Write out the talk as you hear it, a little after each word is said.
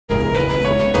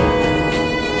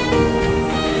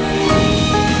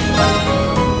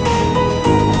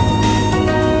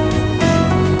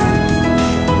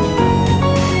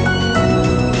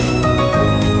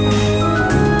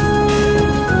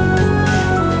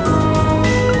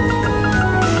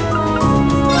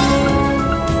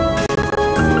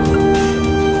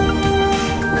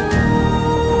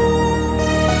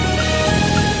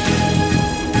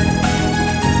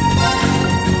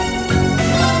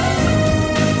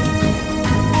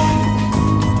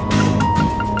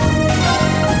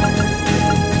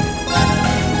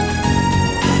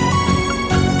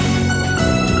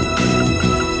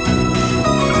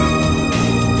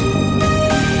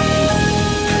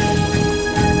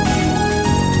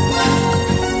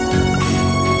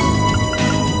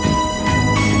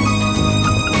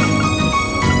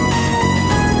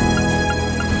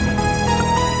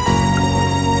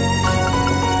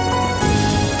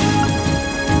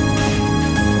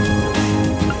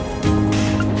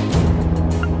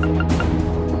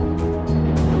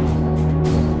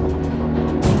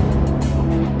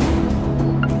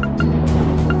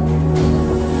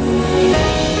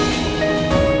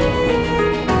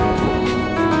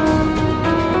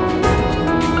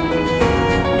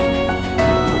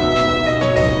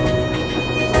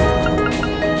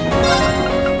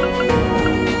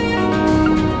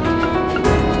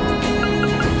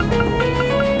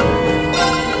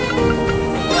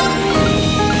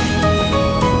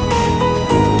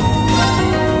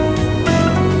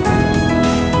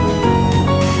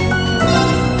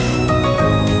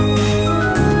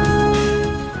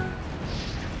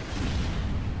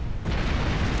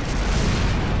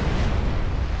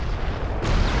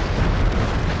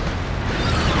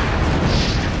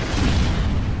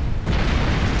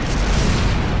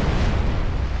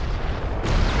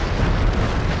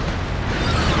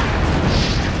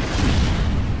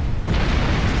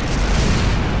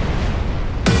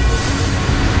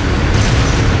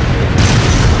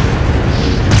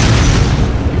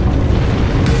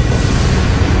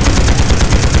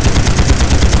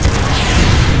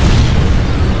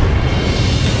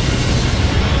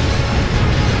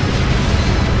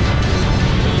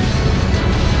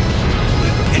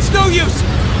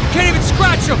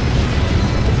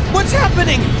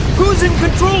happening? Who's in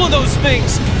control of those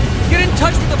things? Get in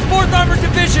touch with the 4th Armored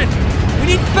Division!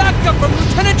 We need backup from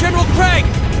Lieutenant General Craig!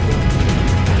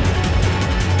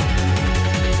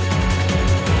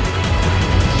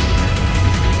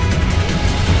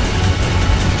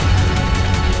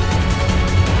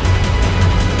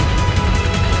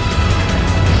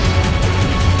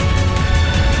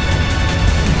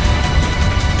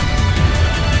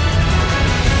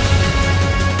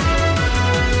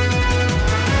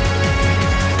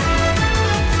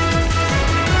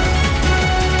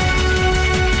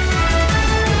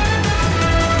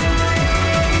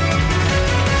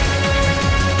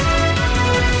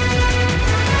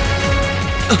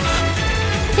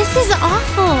 This is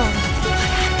awful. What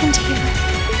happened here?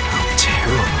 How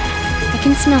terrible. I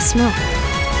can smell smoke.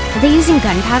 Are they using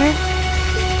gunpowder?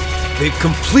 They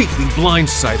completely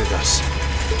blindsided us.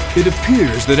 It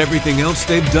appears that everything else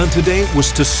they've done today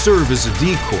was to serve as a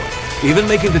decoy, even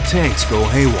making the tanks go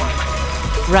haywire.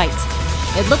 Right.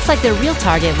 It looks like their real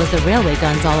target was the railway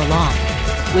guns all along.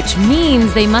 Which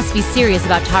means they must be serious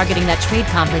about targeting that trade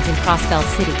conference in Crossbell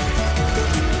City.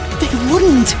 They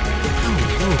wouldn't!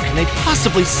 How low can they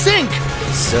possibly sink?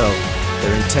 So,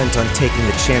 they're intent on taking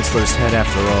the Chancellor's head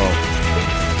after all.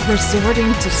 Resorting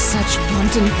to such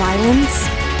wanton violence?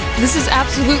 This is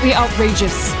absolutely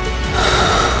outrageous.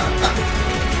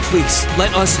 Please,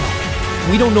 let us help.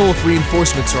 We don't know if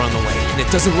reinforcements are on the way, and it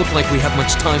doesn't look like we have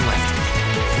much time left.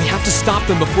 We have to stop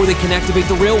them before they can activate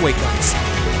the railway guns.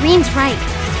 Reen's right.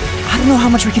 I don't know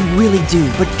how much we can really do,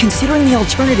 but considering the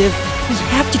alternative, we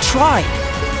have to try.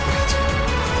 Right.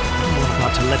 I'm not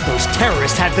about to let those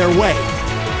terrorists have their way.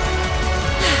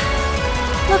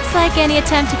 Looks like any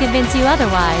attempt to convince you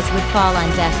otherwise would fall on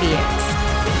deaf ears.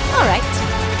 All right.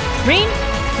 Reen,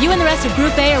 you and the rest of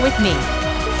Group A are with me.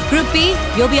 Group B,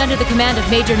 you'll be under the command of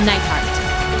Major Neidhart.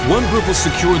 One group will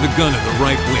secure the gun in the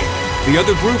right wing. The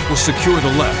other group will secure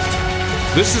the left.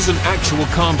 This is an actual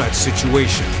combat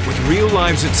situation, with real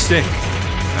lives at stake.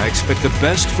 I expect the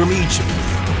best from each of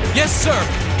you. Yes, sir!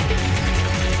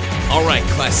 All right,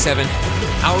 Class 7.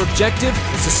 Our objective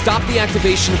is to stop the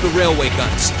activation of the railway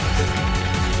guns.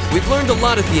 We've learned a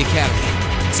lot at the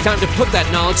Academy. It's time to put that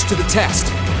knowledge to the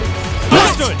test.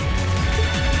 Understood!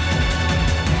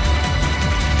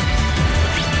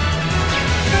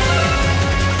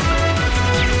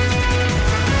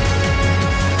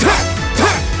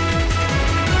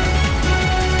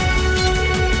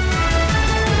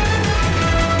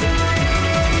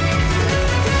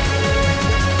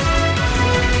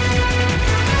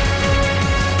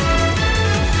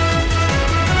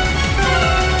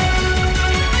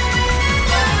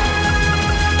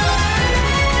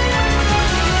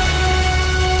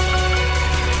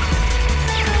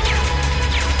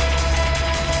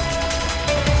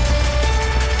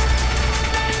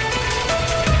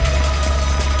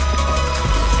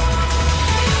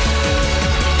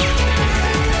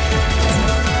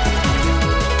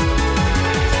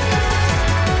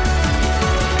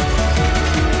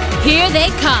 Here they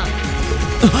come!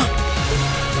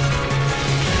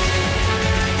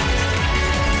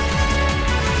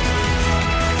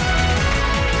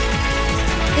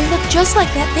 They look just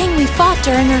like that thing we fought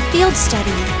during our field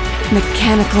study.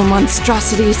 Mechanical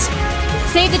monstrosities.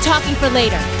 Save the talking for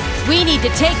later. We need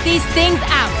to take these things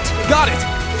out. Got it!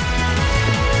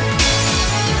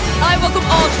 I welcome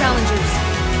all challengers.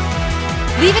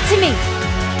 Leave it to me.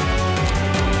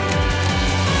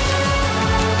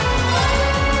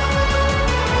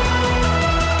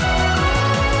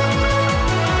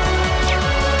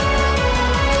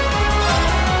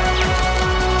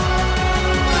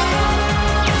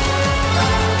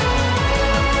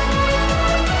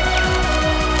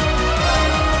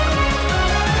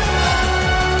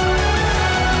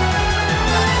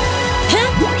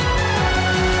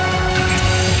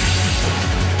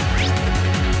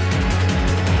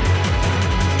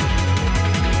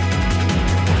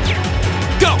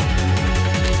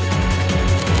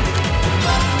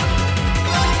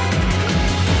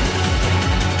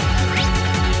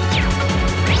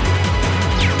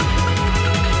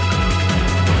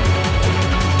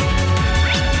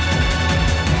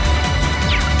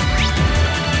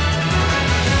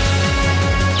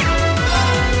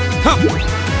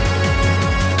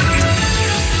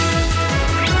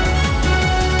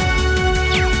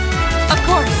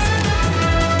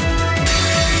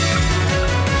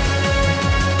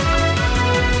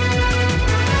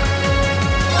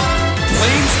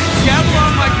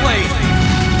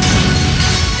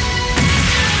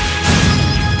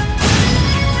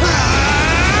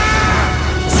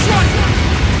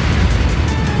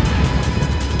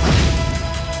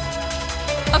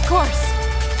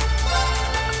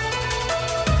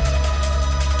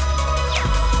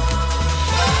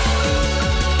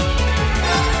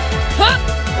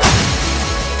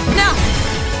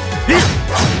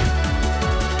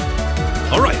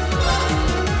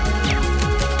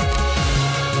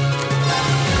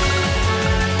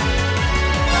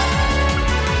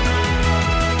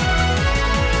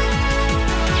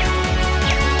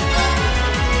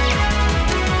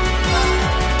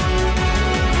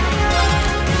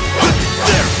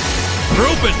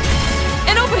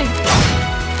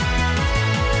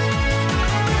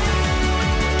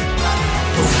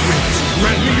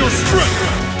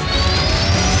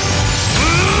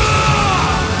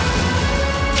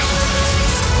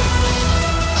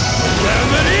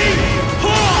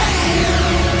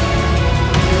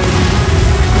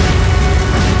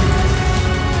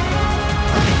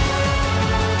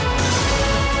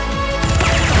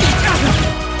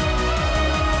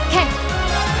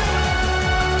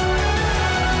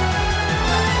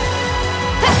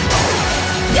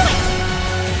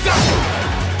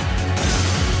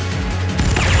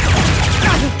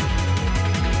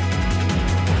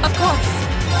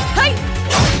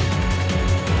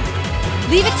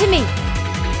 Leave it to me.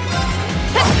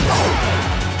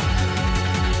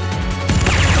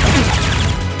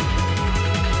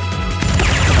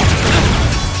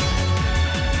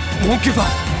 Won't give up.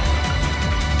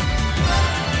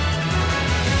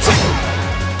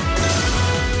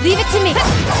 Leave it to me.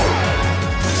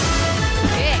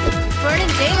 Yeah,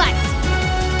 burning daylight.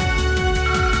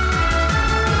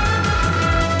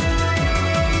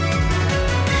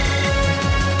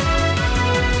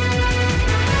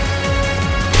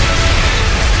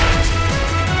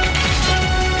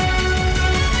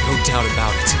 No doubt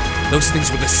about it. Those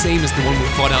things were the same as the one we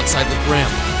fought outside the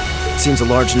Gram. Seems a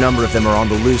large number of them are on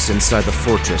the loose inside the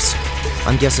fortress.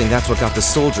 I'm guessing that's what got the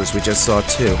soldiers we just saw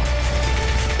too.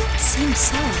 Seems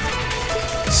so.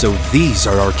 So these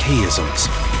are archaisms.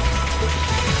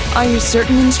 Are you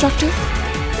certain, Instructor?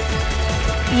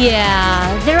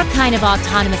 Yeah, they're a kind of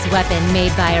autonomous weapon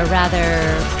made by a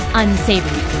rather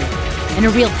unsavory group, and a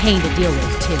real pain to deal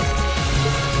with, too.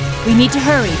 We need to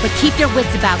hurry, but keep your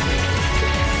wits about you.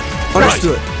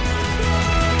 Understood.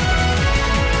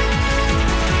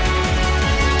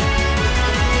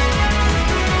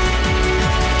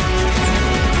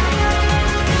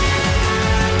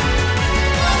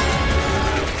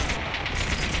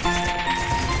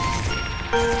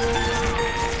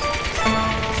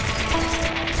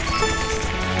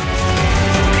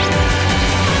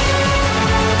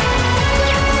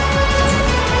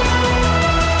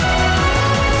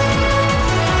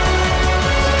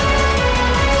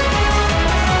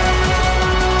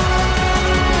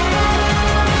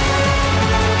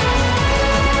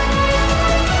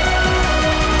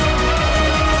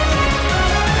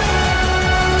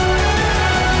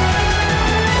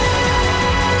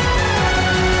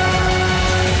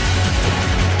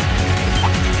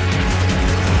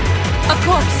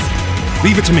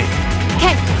 Leave it to me.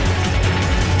 Okay.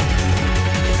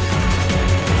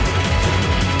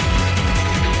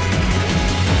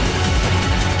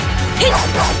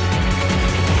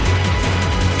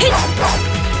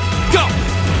 Go!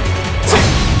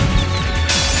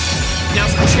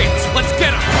 Now's our chance. Let's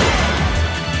get him!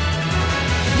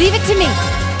 Leave it to me.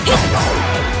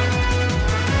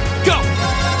 Go!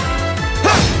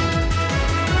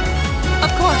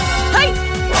 Of course. Hey!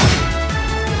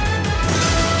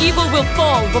 Evil will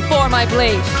fall before my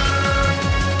blade.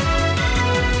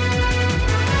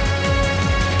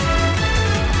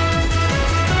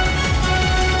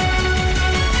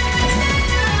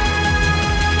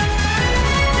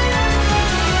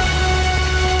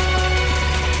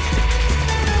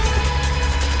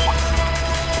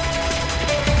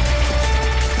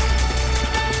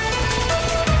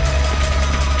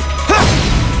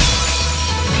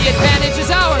 The advantage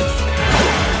is ours.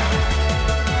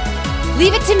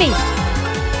 Leave it to me.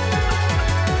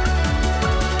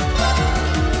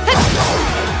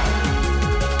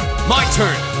 My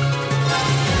turn.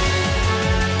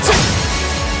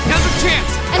 Now's a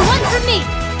chance. And one for me.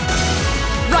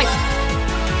 Right.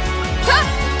 Ha!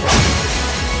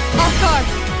 Off guard.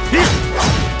 Here.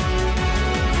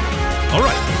 All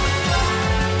right.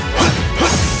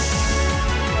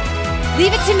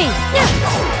 Leave it to me.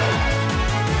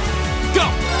 Go!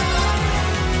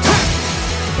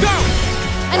 Go!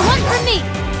 And one for me.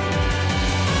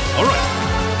 All right.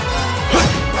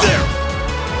 There.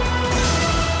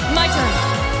 My turn.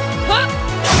 Ha!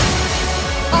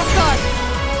 Off guard.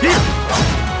 Here.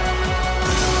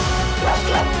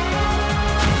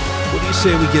 What do you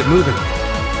say we get moving?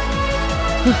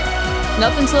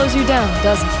 Nothing slows you down,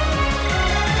 does it?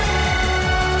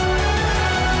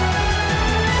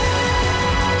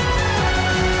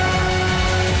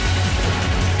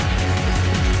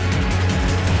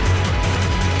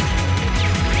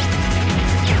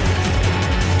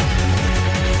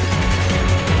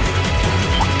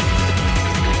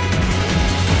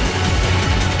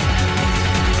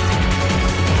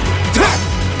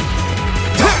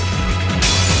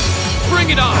 Bring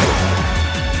it on!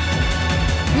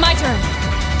 My turn.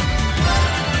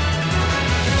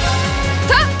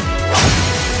 Ha!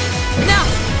 Now.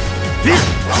 Here.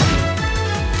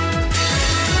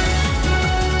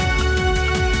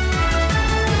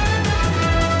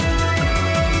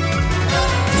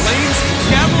 Flames,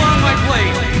 dabble on my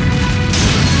blade!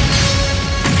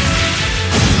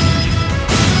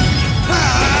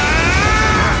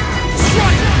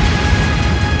 Strike!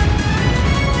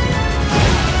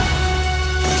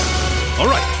 All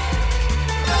right.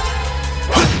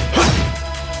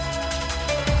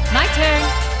 My turn.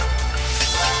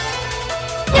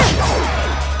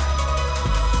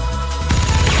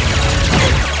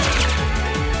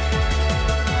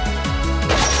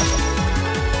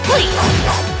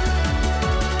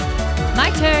 My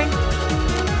turn.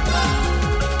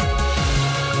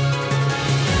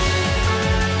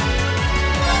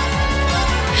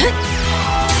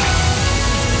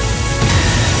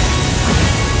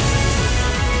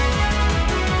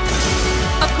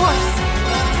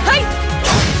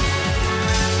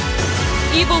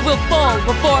 will fall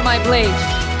before my blade.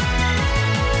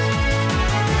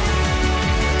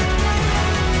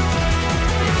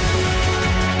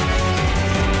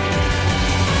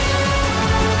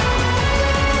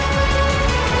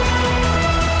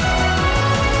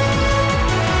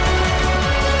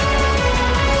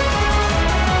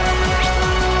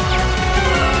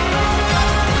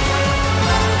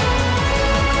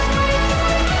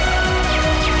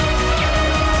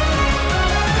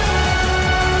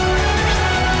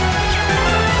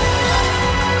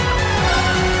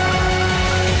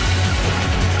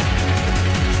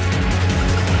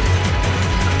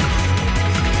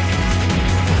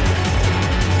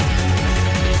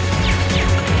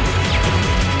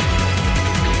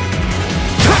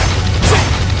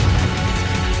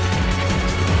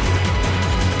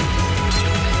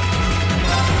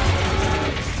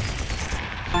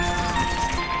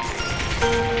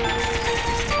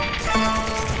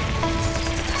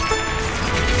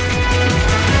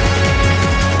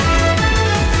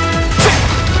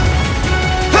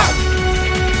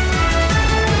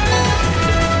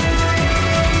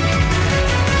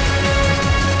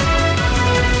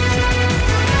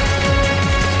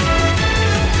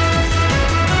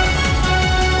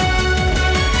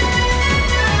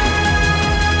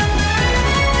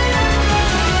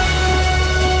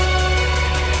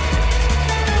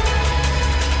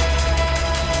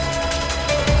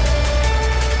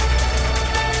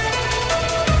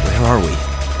 Where are we?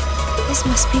 This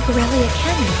must be Borelli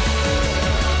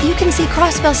Academy. You can see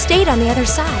Crossbell State on the other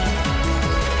side.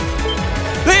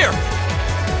 There!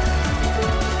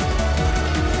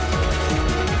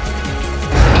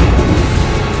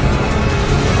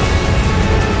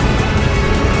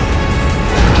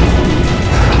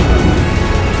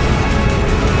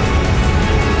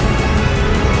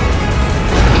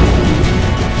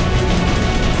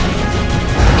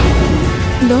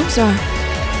 Those are...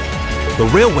 The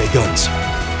railway guns.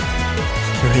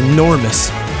 They're enormous.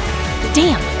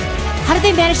 Damn! How did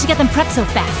they manage to get them prepped so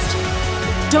fast?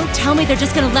 Don't tell me they're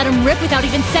just gonna let them rip without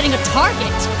even setting a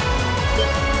target!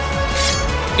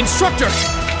 Instructor!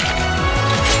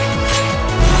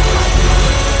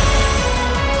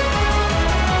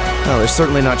 Oh, they're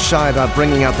certainly not shy about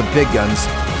bringing out the big guns.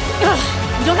 Ugh!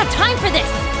 We don't have time for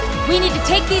this! We need to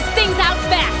take these things out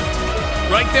fast!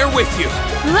 Right there with you.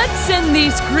 Let's send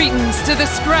these cretins to the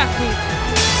scrap heap.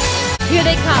 Here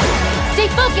they come! Stay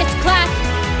focused, class!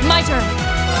 My turn.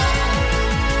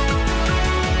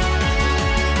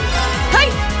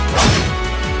 Hey!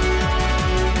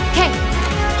 Okay.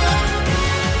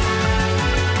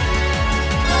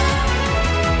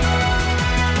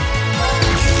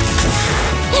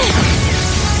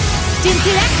 Didn't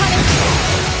see that coming!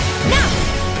 Now!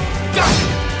 Go!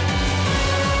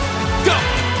 Go!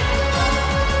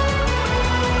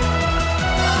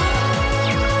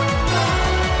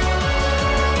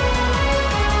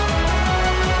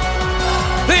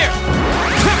 There!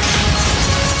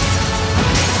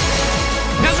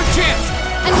 Now's your chance!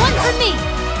 And one for me!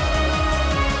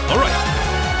 All right.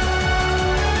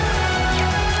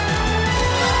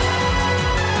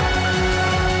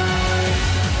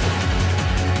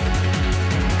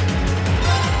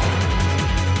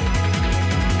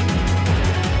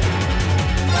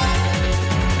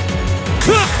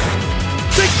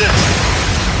 Take this!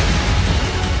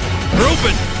 We're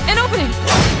open! An opening!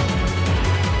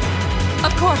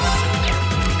 Of course.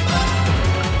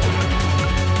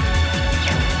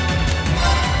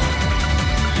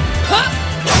 Huh?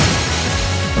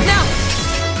 Now!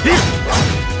 Here!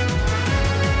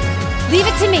 Leave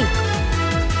it to me!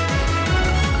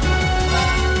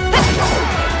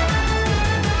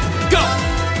 Go!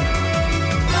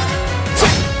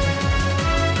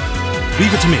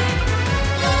 Leave it to me.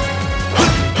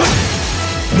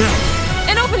 Now!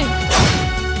 An opening!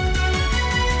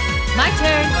 My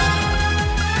turn!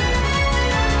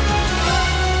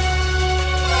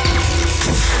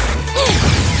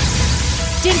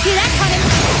 Didn't see that coming!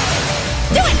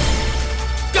 Do it!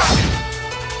 Go!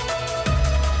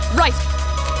 Right!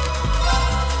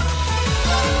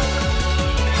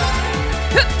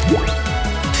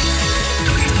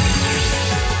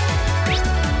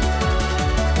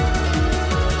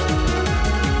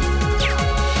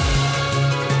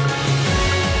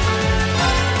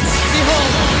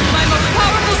 Behold, my most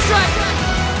powerful strike!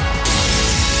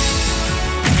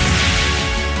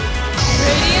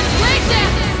 Radiant Blade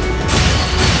Dance!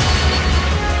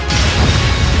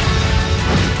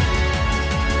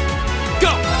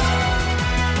 Go!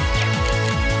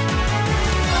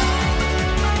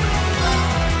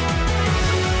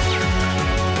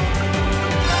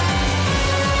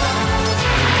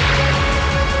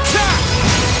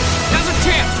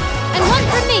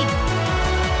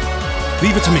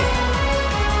 Leave it to me.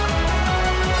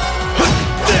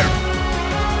 There!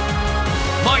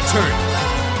 My turn!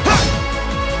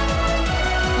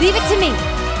 Leave it to me.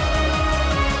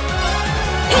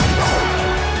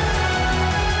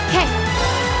 Okay.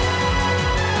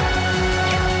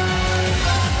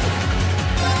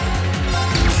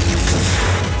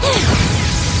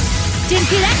 Didn't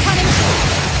see that coming.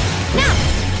 Now.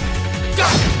 Go!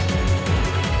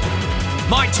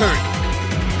 My turn!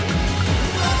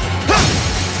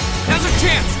 Now's a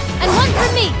chance! And one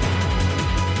for me.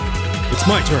 It's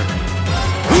my turn.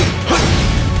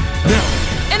 Now!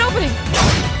 An opening!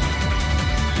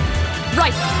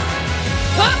 Right!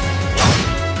 Huh?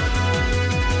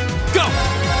 Go!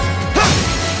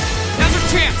 Now's a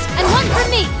chance! And one for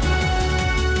me.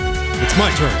 It's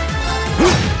my turn.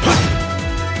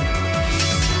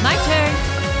 My turn.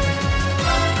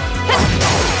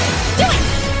 Do it.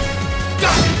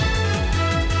 Go!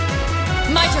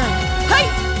 My turn! Hey!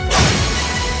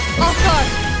 Off guard!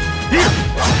 Here!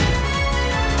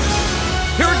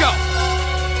 Here we go!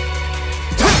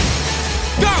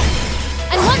 Go!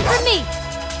 And one for me.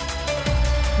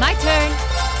 My turn.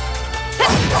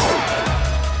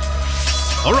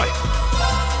 All right.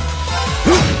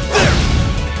 There!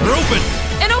 They're open!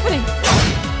 An opening!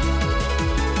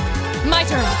 My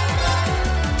turn!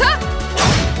 Ta!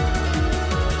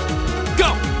 Go!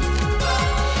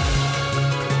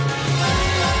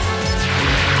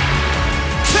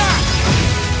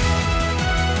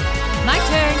 My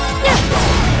turn.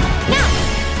 Now.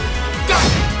 Go!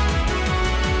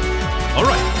 All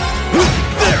right.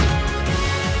 There!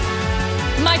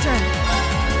 My turn!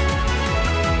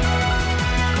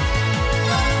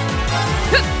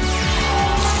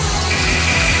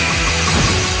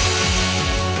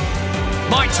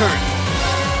 My turn!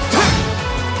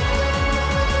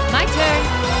 My turn.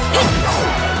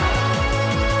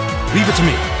 Leave it to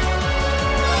me.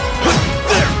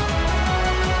 There!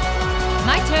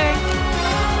 My turn.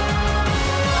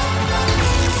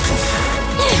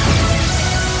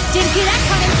 Didn't see that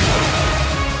coming.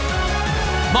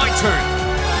 My turn!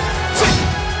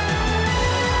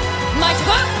 My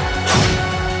turn!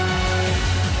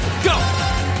 Go!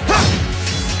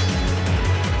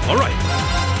 All right.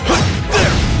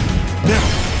 There! Now!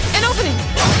 An opening!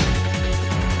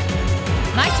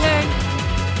 My turn.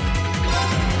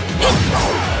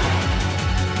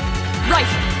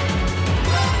 Right!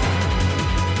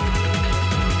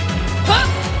 Huh?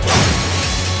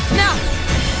 Now!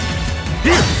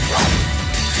 Here!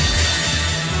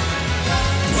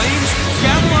 Flames,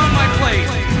 gather on my blade!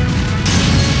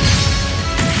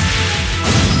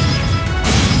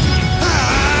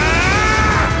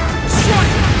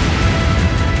 Strike!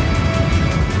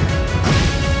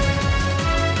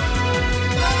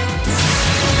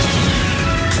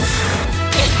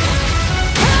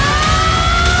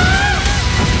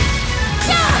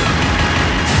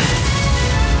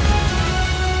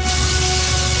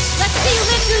 Let's see you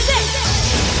live through this.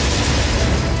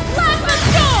 Plasma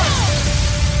storm.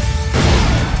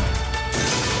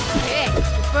 Okay,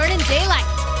 we're burning daylight.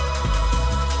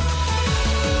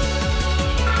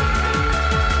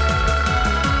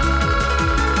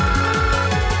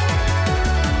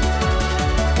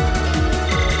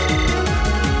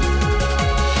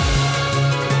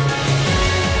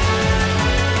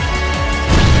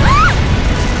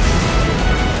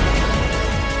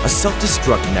 A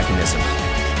self-destruct mechanism.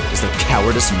 Is their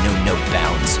cowardice know no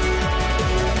bounds?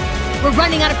 We're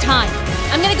running out of time.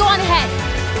 I'm gonna go on ahead.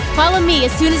 Follow me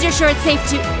as soon as you're sure it's safe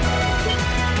to.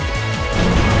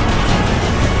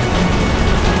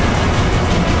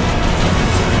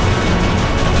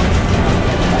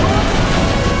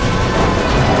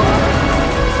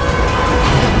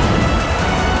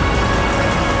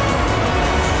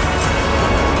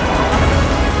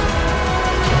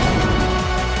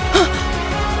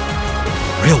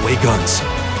 Railway guns.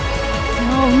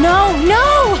 No, no,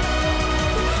 no!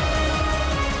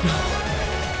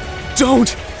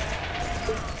 Don't!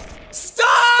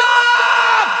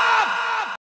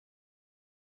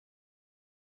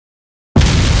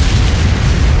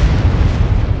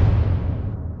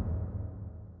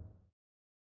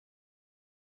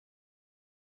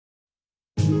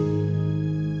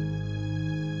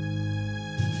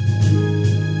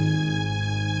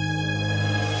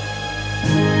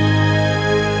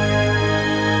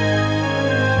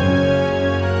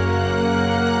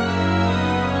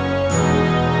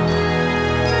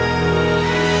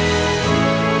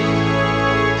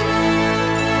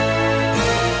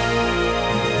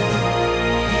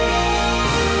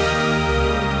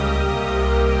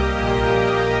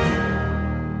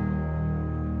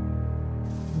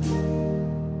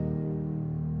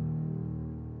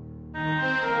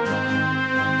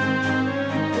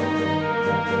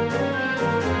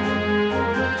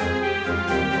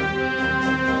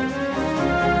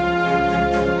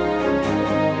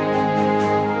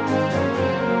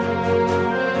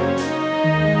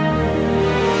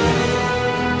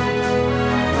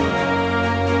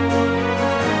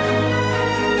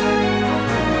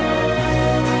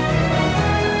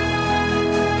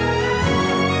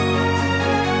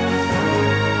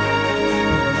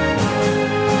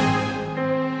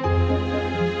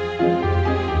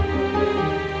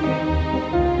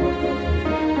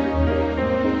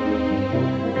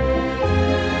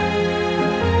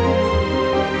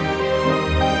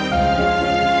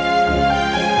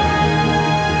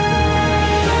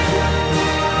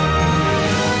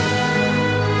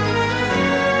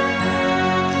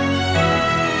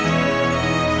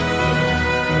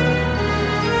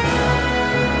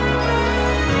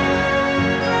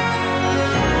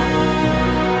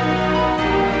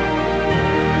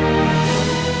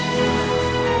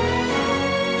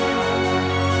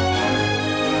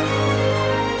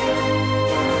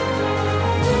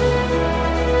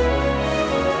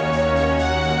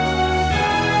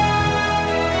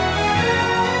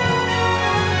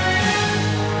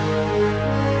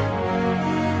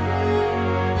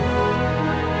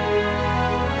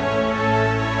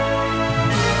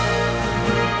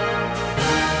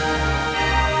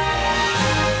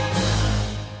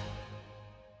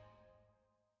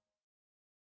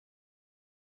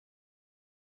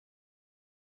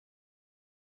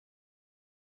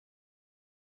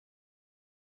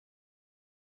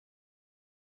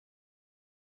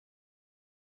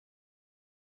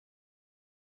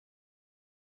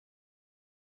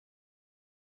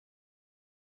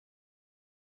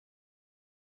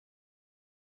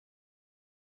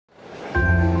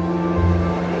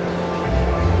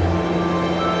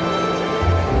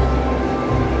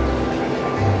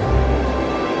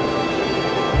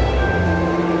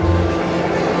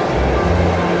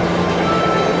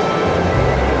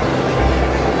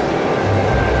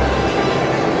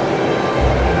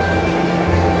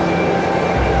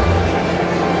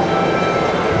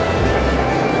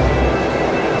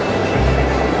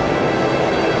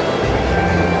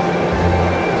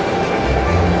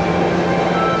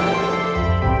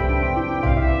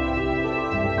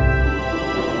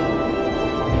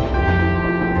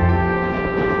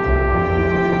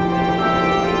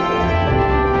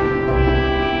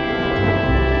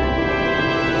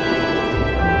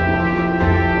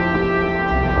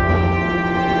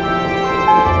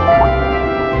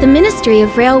 The Ministry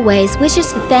of Railways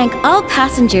wishes to thank all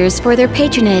passengers for their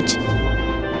patronage.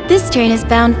 This train is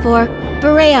bound for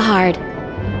Bereahard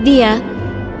via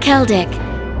Keldic.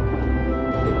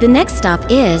 The next stop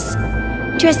is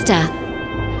Trista.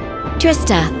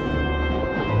 Trista.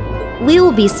 We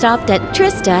will be stopped at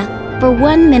Trista for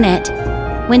 1 minute.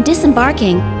 When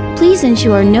disembarking, please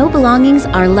ensure no belongings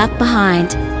are left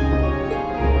behind.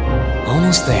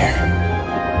 Almost there.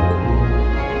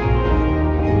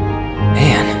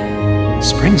 Man,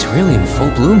 spring's really in full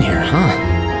bloom here, huh?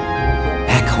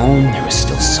 Back home, there was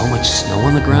still so much snow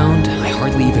on the ground, I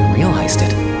hardly even realized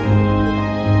it.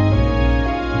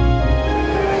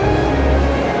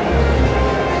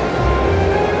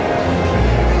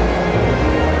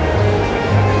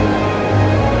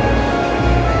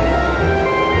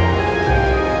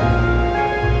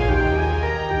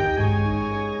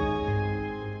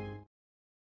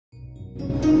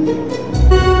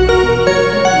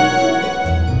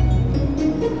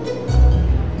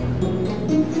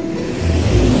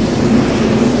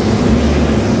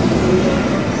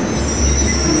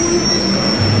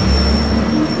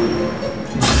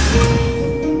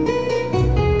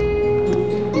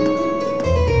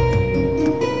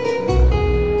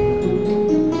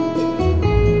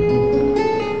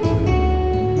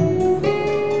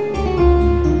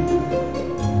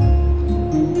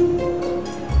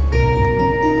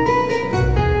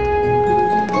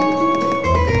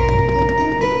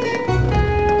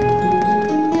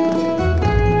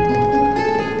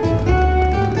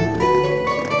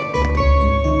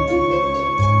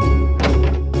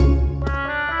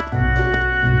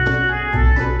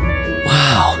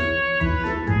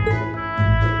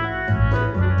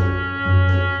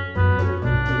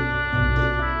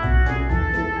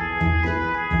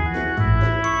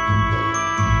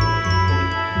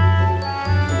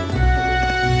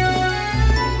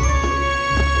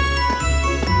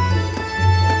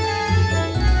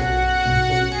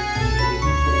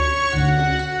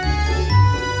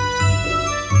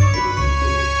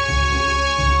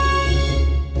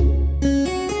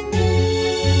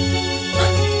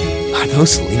 Are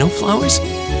those Lino flowers?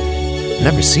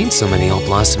 Never seen so many all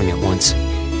blossoming at once.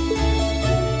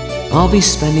 I'll be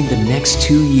spending the next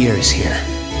 2 years here.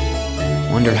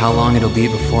 Wonder how long it'll be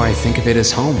before I think of it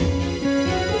as home.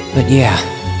 But yeah,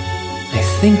 I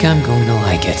think I'm going to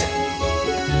like it.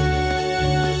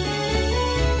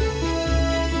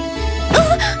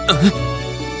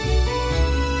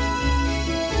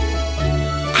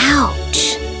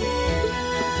 Ouch.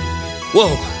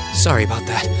 Whoa, sorry about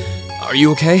that. Are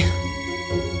you okay?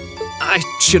 I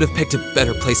should have picked a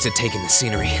better place to take in the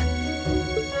scenery.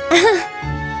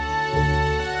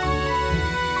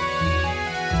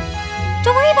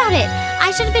 Don't worry about it.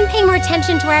 I should have been paying more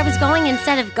attention to where I was going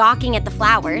instead of gawking at the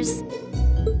flowers.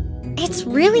 It's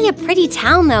really a pretty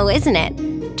town though, isn't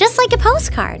it? Just like a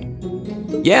postcard.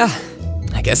 Yeah,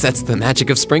 I guess that's the magic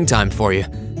of springtime for you.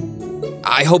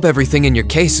 I hope everything in your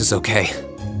case is okay.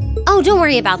 Oh, don't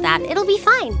worry about that. It'll be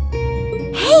fine.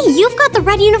 Hey, you've got the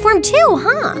red uniform too,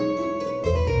 huh?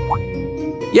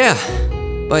 Yeah,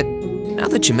 but now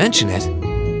that you mention it,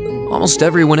 almost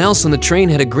everyone else on the train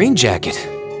had a green jacket.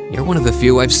 You're one of the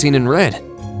few I've seen in red.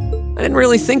 I didn't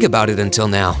really think about it until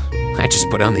now. I just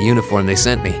put on the uniform they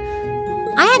sent me.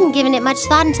 I hadn't given it much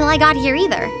thought until I got here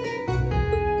either.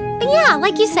 But yeah,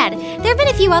 like you said, there have been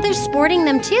a few others sporting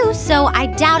them too, so I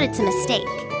doubt it's a mistake.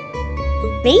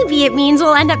 Maybe it means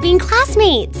we'll end up being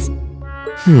classmates.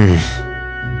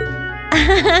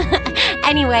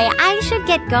 Anyway, I should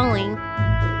get going.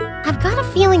 I've got a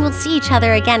feeling we'll see each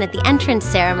other again at the entrance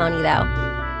ceremony, though.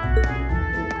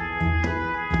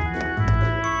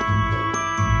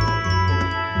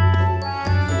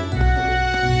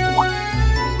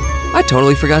 I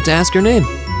totally forgot to ask her name.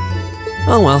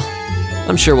 Oh well,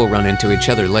 I'm sure we'll run into each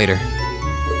other later.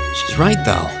 She's right,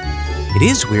 though. It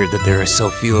is weird that there are so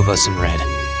few of us in red.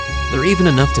 There even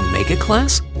enough to make a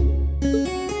class?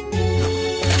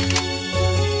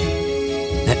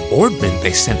 That orbment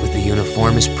they sent with the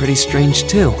uniform is pretty strange,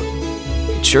 too.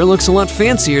 It sure looks a lot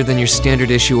fancier than your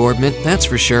standard issue orbment, that's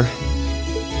for sure.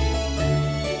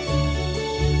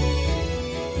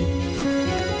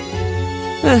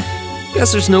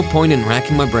 Guess there's no point in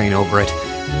racking my brain over it.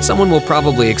 Someone will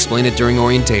probably explain it during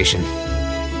orientation.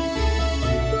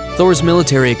 Thor's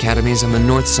military academy is on the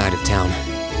north side of town.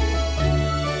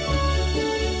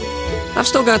 I've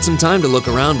still got some time to look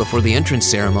around before the entrance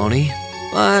ceremony,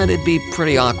 but it'd be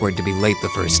pretty awkward to be late the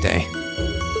first day.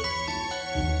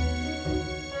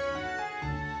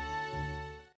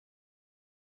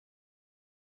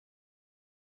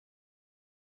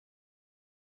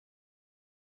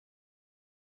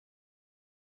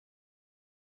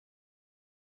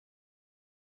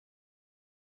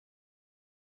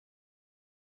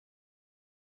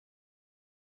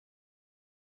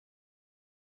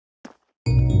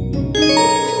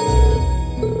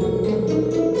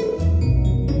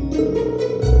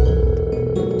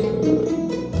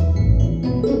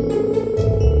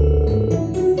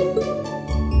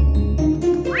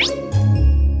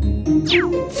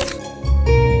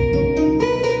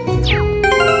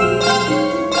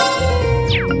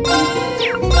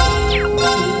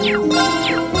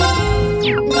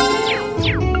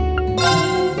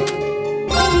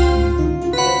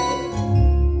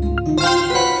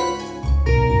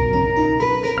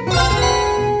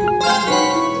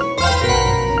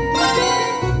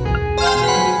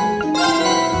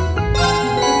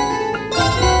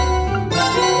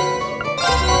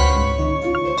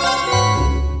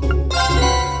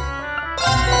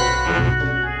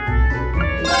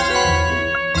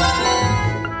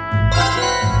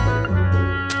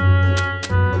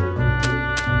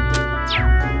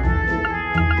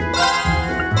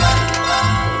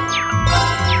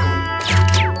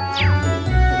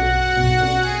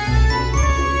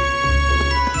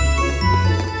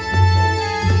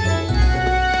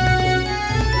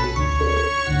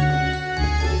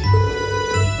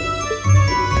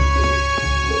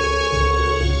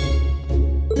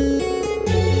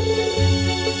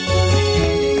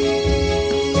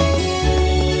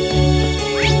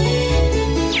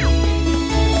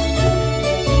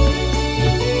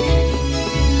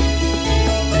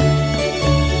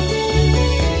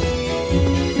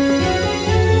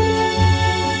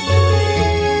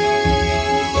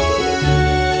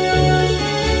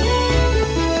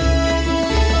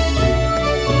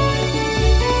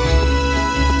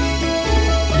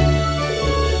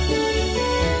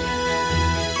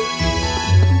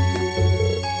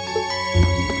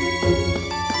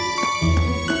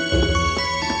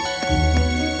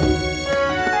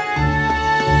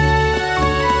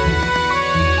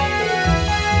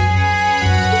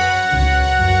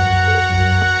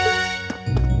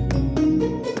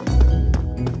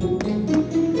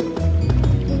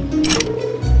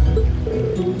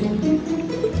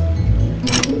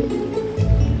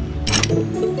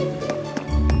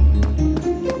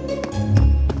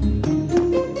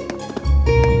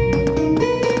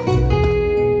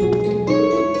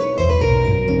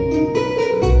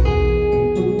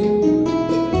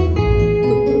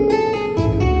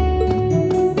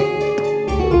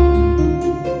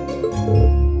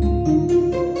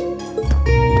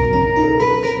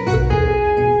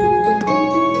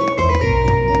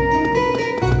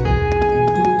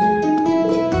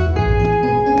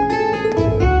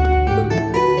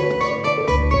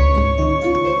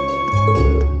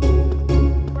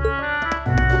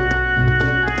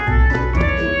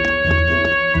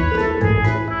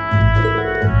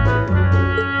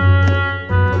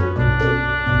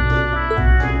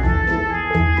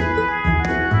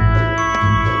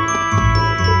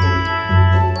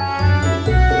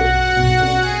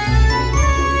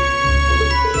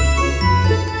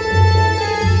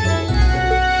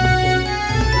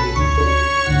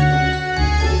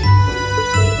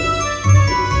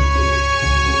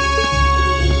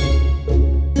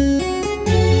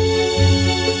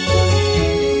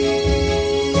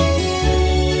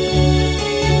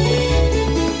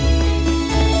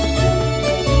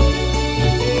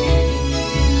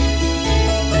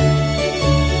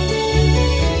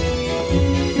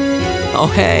 Oh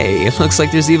hey, it looks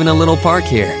like there's even a little park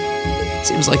here.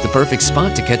 Seems like the perfect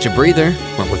spot to catch a breather,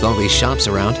 what with all these shops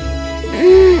around.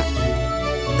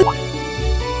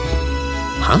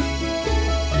 Huh?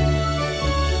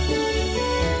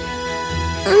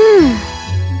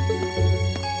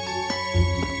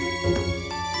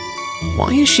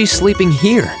 Why is she sleeping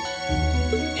here?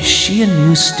 Is she a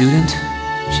new student?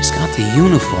 She's got the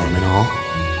uniform and all.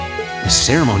 The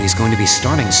ceremony's going to be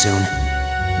starting soon.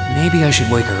 Maybe I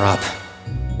should wake her up.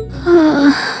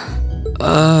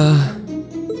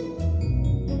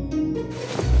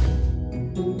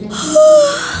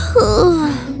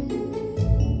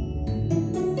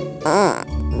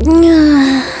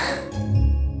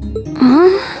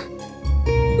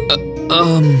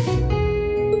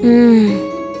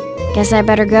 Guess I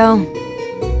better go.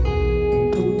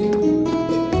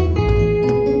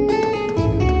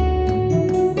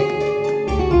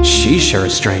 She's sure a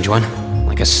strange one,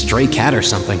 like a stray cat or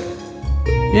something.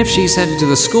 If she's headed to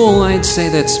the school, I'd say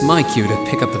that's my cue to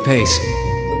pick up the pace.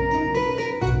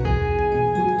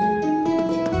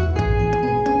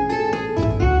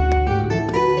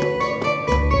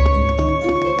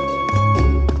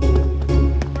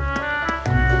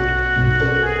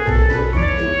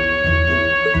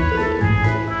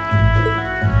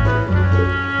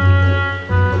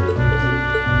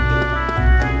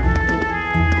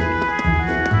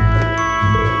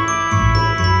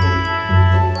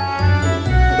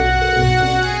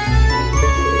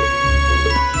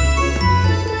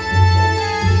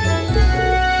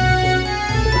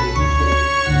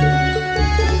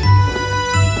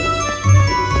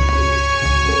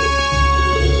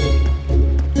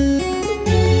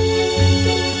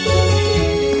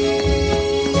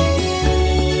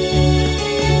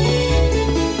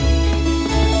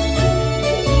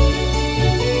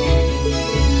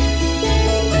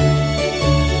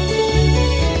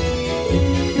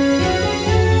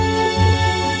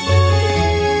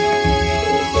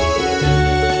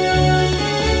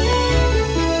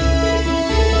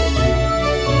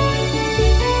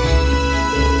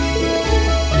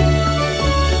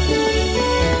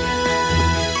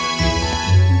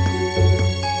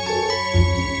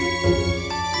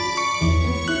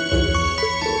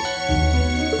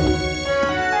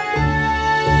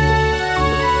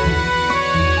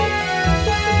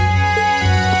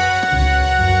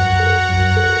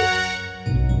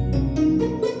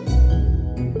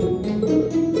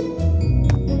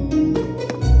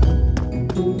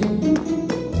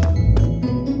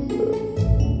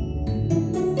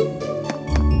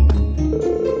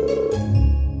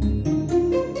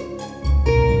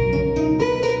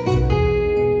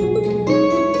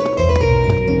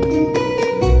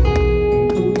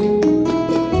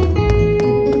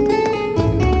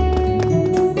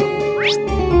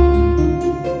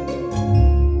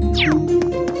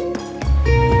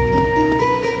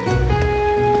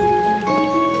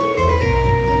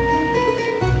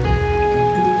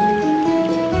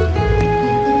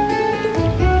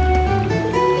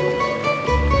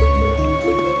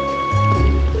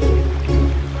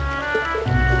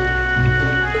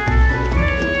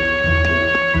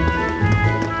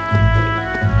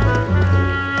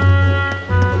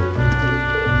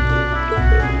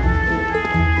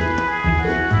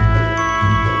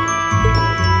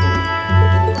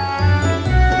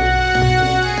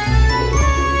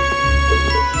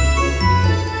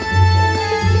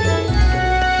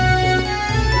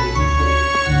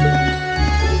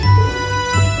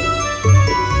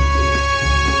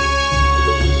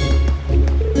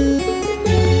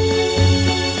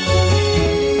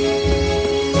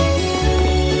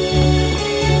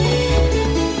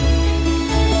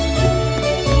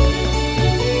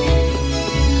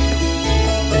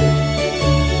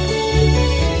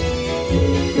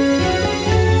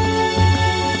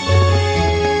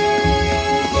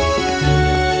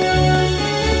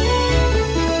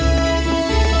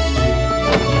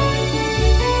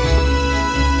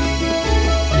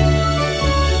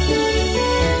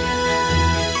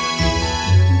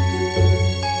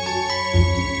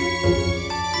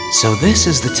 So this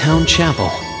is the town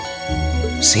chapel.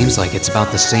 Seems like it's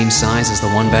about the same size as the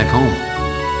one back home.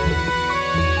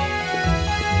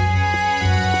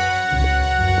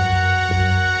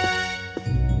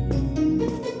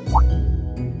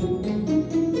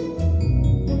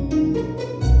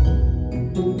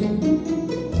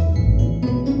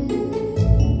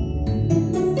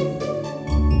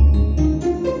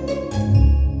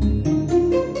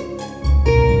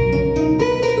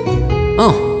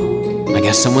 Oh, I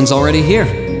guess someone's already here.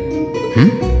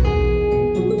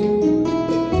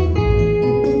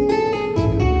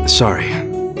 Sorry.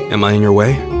 Am I in your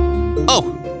way?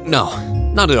 Oh, no,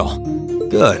 not at all.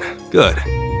 Good. Good.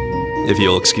 If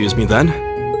you'll excuse me then.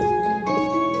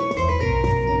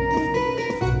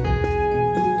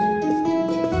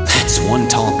 That's one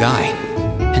tall guy.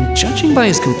 And judging by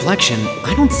his complexion,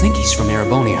 I don't think he's from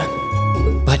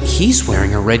Erebonia. But he's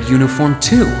wearing a red uniform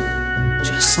too.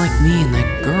 Just like me and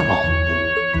that girl.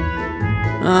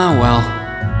 Ah,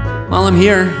 well. While I'm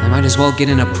here, I might as well get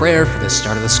in a prayer for the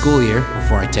start of the school year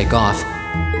before I take off.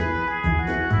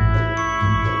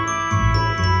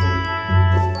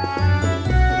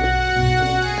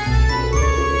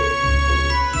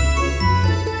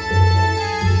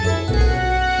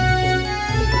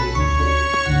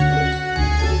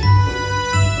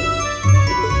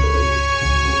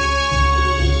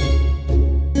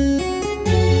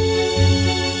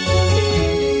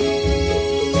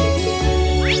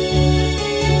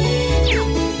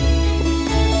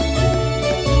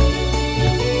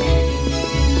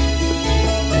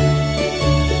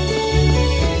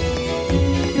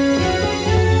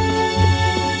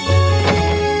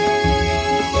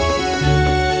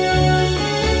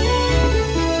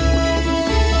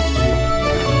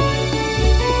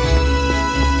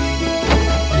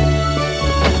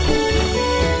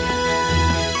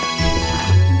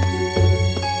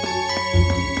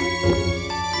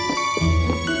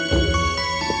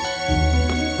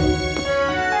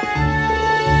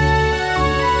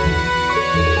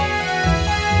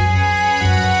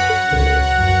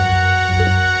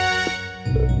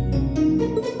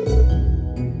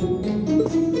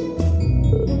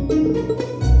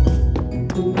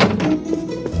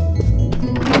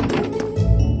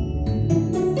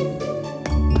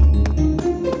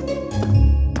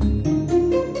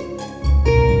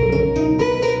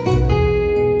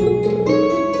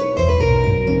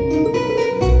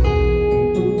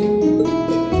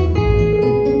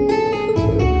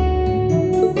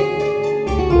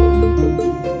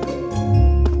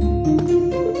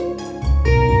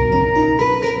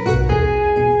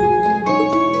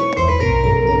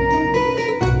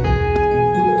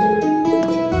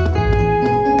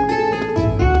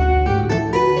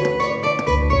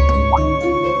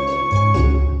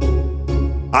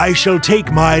 I shall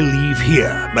take my leave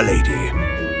here, milady.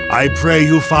 I pray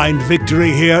you find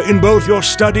victory here in both your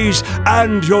studies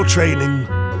and your training.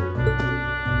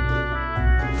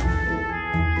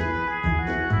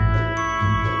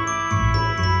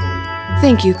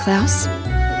 Thank you, Klaus.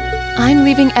 I'm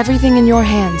leaving everything in your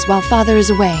hands while Father is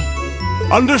away.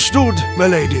 Understood,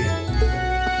 milady.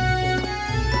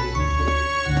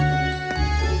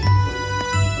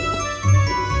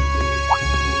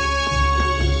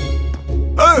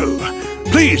 Oh,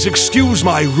 please excuse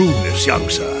my rudeness, young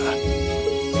sir.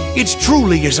 It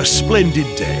truly is a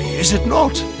splendid day, is it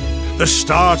not? The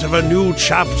start of a new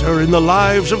chapter in the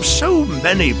lives of so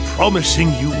many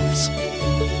promising youths.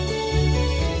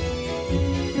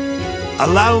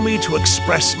 Allow me to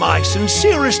express my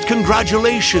sincerest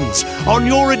congratulations on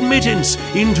your admittance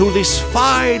into this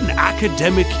fine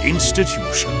academic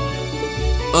institution.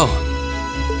 Oh.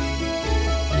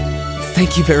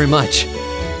 Thank you very much.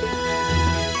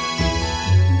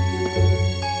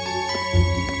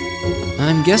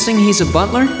 I'm guessing he's a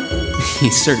butler? He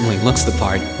certainly looks the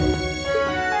part.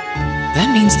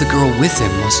 That means the girl with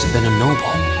him must have been a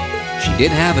noble. She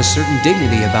did have a certain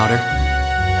dignity about her.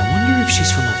 I wonder if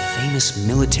she's from a famous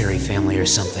military family or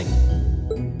something.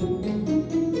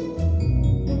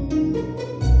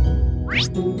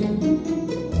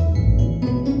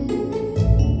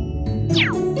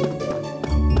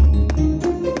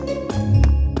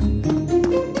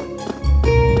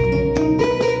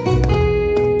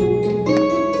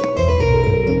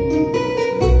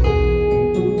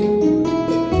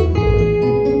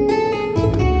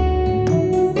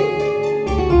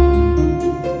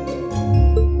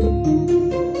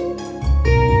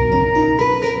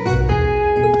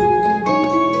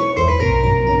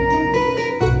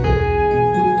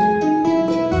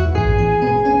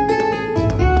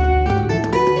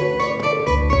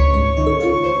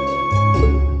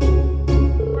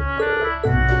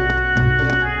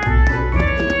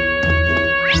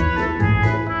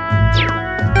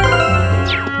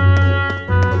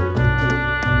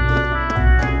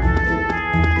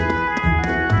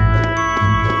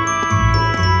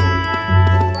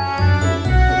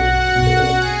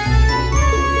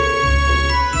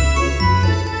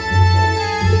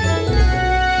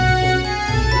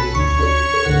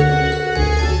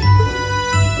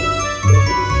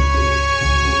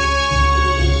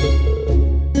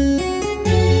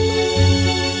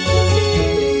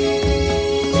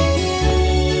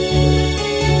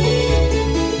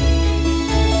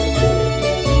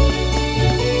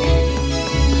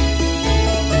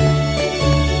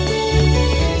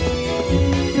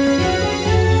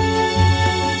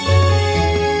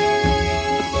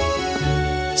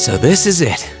 So this is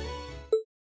it.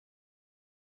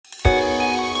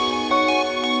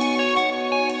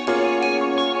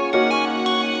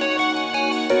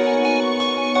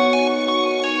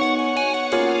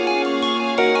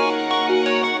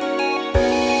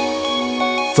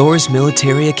 Thor's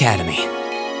Military Academy.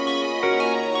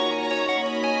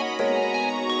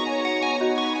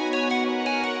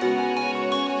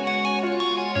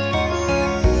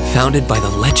 Founded by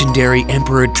the legendary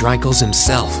Emperor Dreikels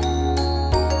himself.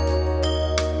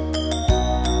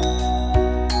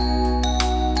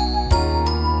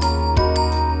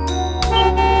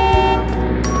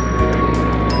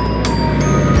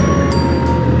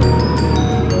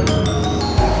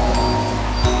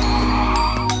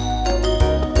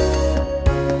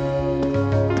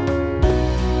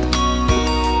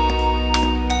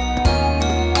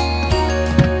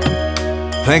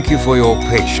 Thank you for your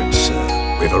patience,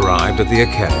 sir. We've arrived at the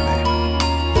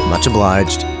Academy. Much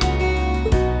obliged.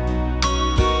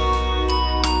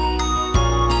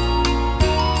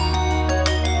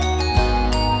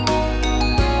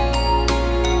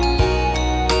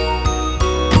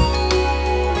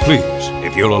 Please,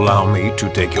 if you'll allow me to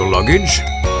take your luggage.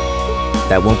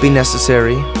 That won't be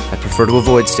necessary. I prefer to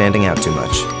avoid standing out too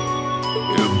much.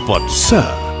 But, sir...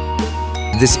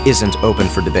 This isn't open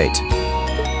for debate.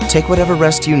 Take whatever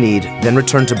rest you need, then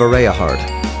return to Bereahard.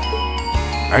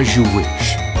 As you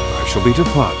wish. I shall be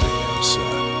departing now, sir.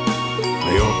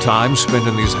 May your time spent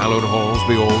in these hallowed halls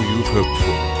be all you've hoped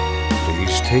for.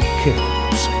 Please take care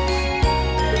of yourself.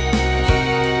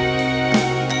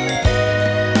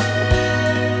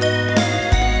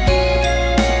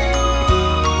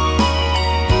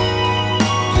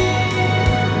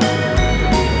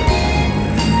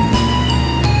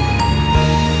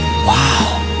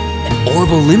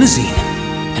 Orbital limousine,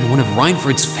 and one of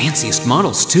Reinford's fanciest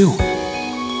models, too.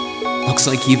 Looks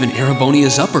like even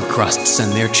Erebonia's upper crust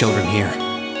send their children here.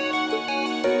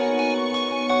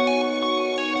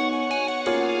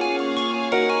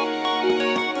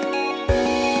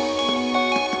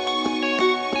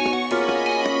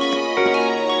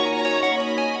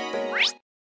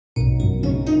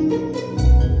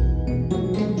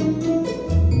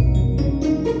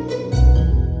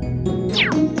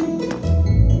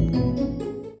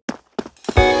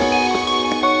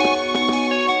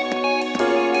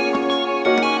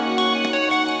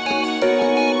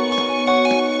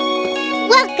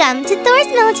 Welcome to Thor's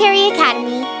Military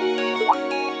Academy.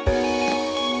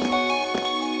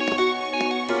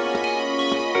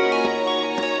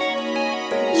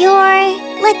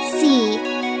 Let's see.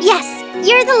 Yes,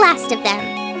 you're the last of them.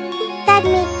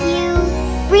 That'd make you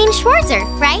Rean Schwarzer,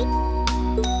 right?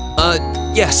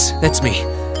 Yes, that's me.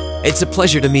 It's a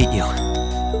pleasure to meet you.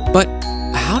 But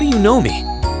how do you know me?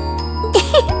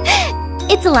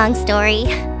 It's a long story.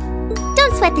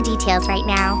 Don't sweat the details right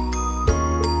now.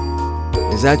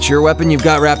 Is that your weapon you've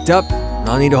got wrapped up?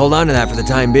 I'll need to hold on to that for the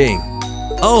time being.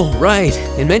 Oh, right.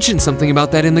 It mentioned something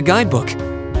about that in the guidebook.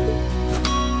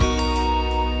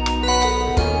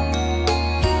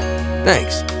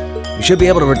 Thanks. We should be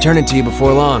able to return it to you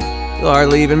before long. You'll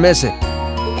hardly even miss it.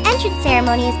 The entrance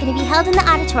ceremony is going to be held in the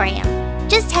auditorium.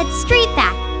 Just head straight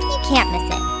back. You can't miss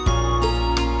it.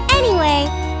 Anyway,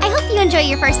 I hope you enjoy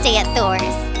your first day at Thor's.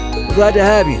 We're glad to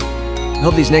have you. I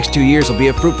hope these next 2 years will be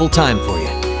a fruitful time for you.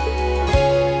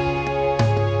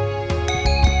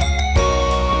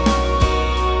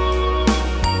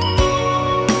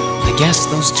 I guess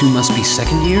those two must be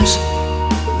second years?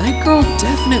 That girl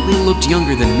definitely looked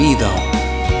younger than me, though.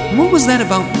 What was that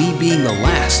about me being the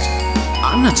last?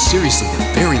 I'm not seriously the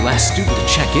very last student to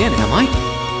check in, am I?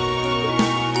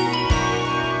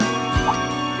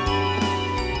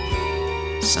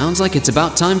 Sounds like it's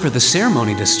about time for the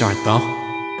ceremony to start, though.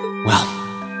 Well,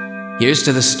 here's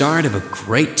to the start of a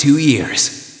great 2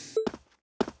 years.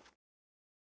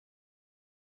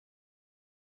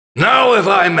 Now, if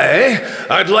I may,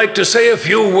 I'd like to say a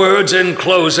few words in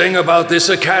closing about this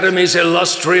Academy's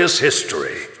illustrious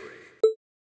history.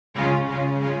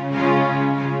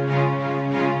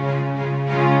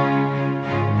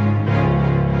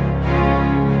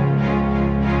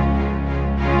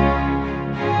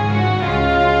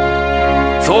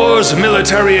 Thor's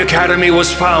Military Academy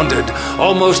was founded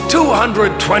almost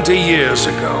 220 years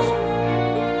ago.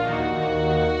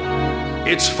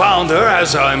 Its founder,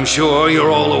 as I'm sure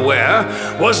you're all aware,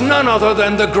 was none other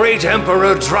than the great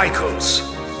Emperor Dreikels.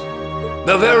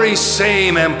 The very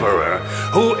same emperor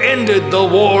who ended the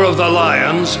War of the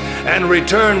Lions and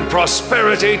returned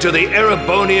prosperity to the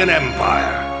Erebonian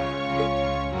Empire.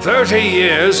 30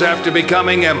 years after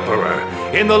becoming emperor,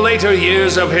 in the later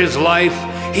years of his life,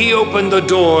 he opened the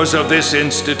doors of this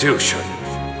institution.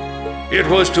 It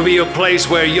was to be a place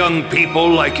where young people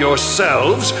like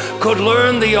yourselves could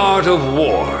learn the art of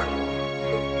war.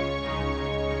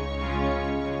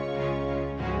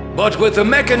 But with the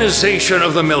mechanization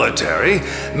of the military,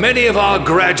 many of our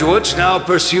graduates now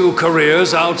pursue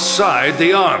careers outside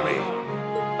the army.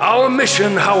 Our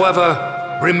mission,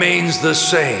 however, remains the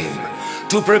same: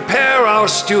 to prepare our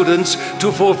students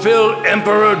to fulfill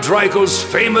Emperor Draco's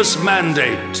famous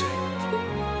mandate.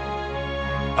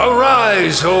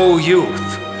 Arise, O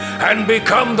youth, and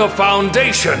become the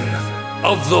foundation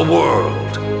of the world.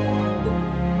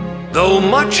 Though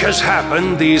much has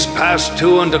happened these past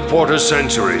 2¼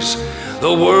 centuries,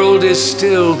 the world is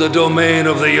still the domain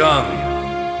of the young.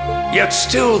 Yet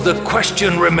still the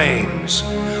question remains: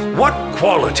 what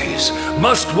qualities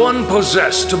must one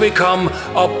possess to become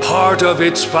a part of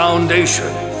its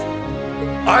foundation?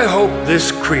 I hope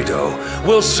this credo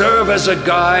will serve as a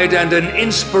guide and an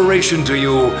inspiration to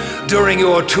you during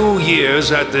your 2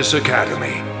 years at this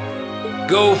academy.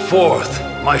 Go forth,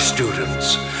 my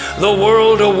students. The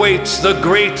world awaits the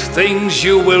great things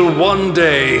you will one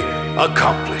day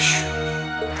accomplish.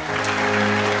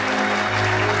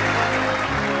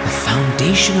 The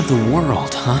foundation of the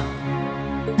world, huh?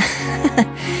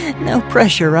 No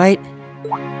pressure, right?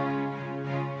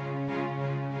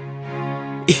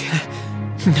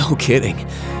 No kidding.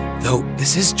 Though,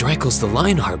 this is Draco's the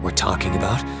Lionheart we're talking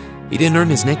about. He didn't earn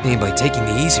his nickname by taking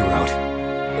the easy route.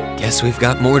 Guess we've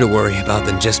got more to worry about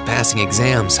than just passing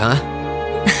exams, huh?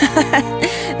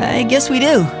 I guess we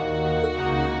do.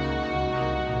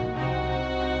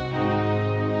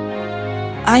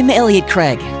 I'm Elliot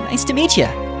Craig. Nice to meet you.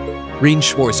 Reen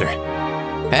Schwarzer.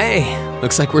 Hey,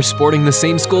 looks like we're sporting the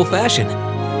same school fashion.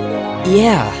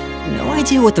 Yeah, no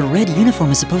idea what the red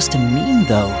uniform is supposed to mean,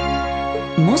 though.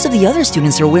 Most of the other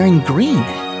students are wearing green.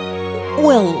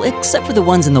 Well, except for the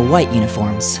ones in the white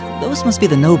uniforms. Those must be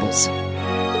the nobles.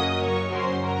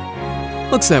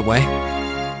 Looks that way.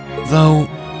 Though...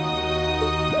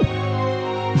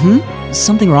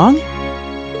 Something wrong?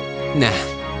 Nah,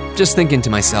 just thinking to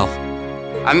myself.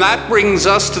 And that brings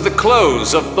us to the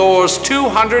close of Thor's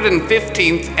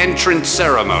 215th entrance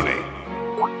ceremony.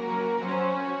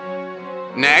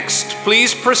 Next,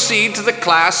 please proceed to the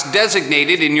class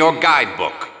designated in your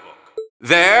guidebook.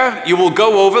 There, you will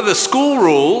go over the school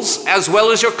rules as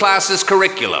well as your class's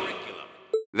curriculum.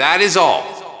 That is all.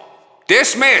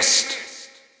 Dismissed!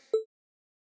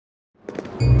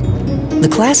 The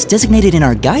class designated in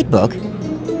our guidebook?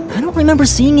 I don't remember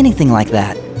seeing anything like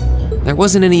that. There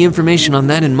wasn't any information on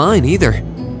that in mine either.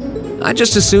 I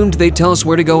just assumed they'd tell us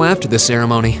where to go after the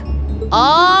ceremony.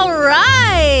 All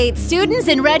right! Students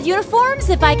in red uniforms,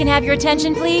 if I can have your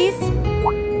attention, please.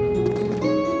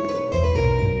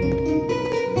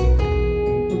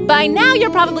 By now,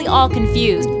 you're probably all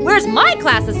confused. Where's my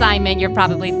class assignment, you're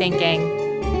probably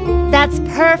thinking. That's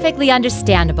perfectly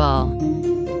understandable.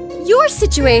 Your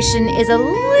situation is a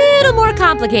little more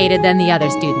complicated than the other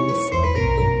students.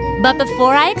 But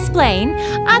before I explain,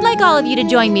 I'd like all of you to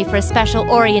join me for a special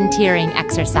orienteering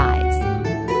exercise.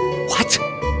 What?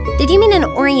 Did you mean an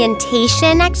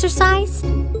orientation exercise?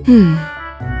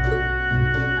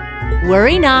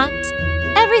 Worry not.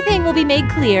 Everything will be made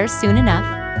clear soon enough.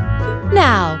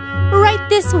 Now, right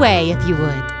this way, if you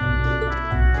would.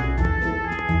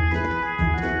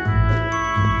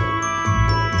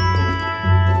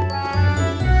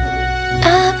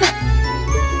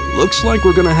 Looks like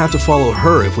we're gonna have to follow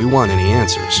her if we want any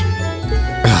answers.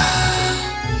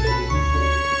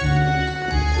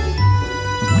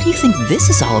 What do you think this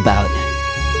is all about?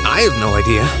 I have no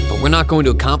idea, but we're not going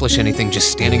to accomplish anything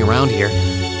just standing around here.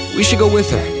 We should go with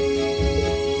her.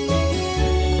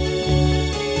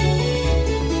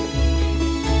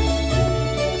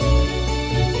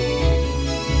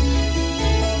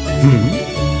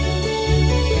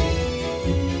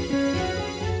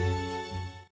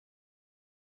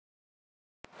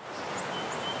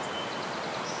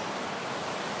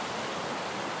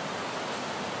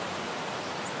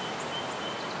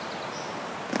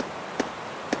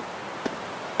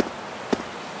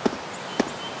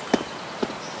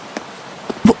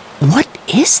 What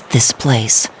is this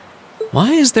place?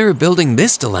 Why is there a building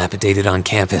this dilapidated on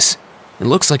campus? It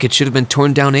looks like it should have been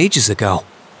torn down ages ago.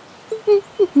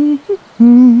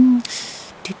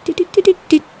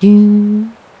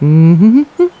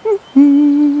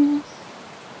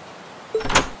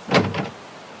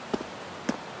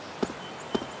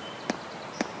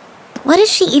 What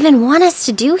does she even want us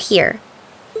to do here?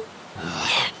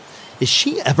 Is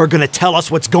she ever gonna tell us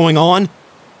what's going on?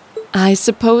 I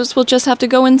suppose we'll just have to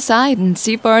go inside and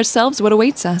see for ourselves what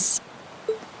awaits us.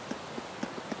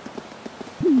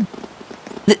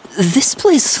 This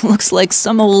place looks like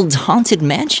some old haunted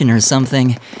mansion or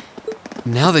something.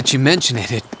 Now that you mention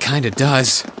it, it kinda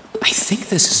does. I think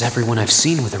this is everyone I've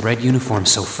seen with a red uniform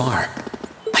so far.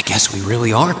 I guess we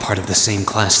really are part of the same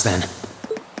class then.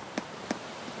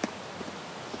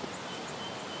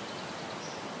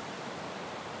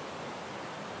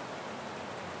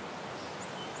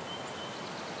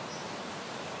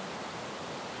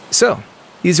 So,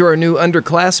 these are our new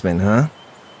underclassmen, huh?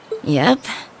 Yep.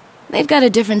 They've got a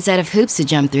different set of hoops to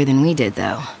jump through than we did,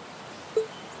 though.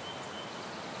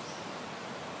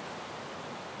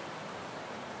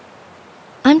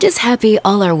 I'm just happy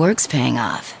all our work's paying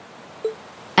off.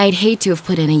 I'd hate to have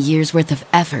put in a year's worth of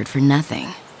effort for nothing.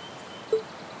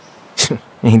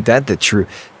 Ain't that the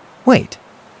truth? Wait,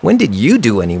 when did you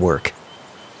do any work?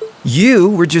 You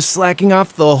were just slacking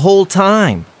off the whole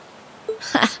time.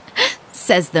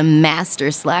 Says the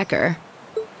master slacker.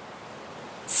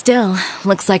 Still,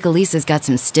 looks like Elisa's got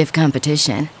some stiff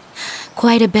competition.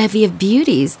 Quite a bevy of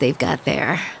beauties they've got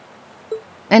there.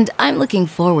 And I'm looking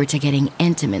forward to getting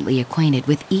intimately acquainted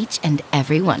with each and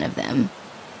every one of them.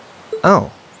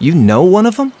 Oh, you know one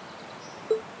of them?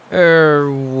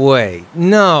 Wait.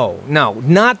 No,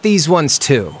 not these ones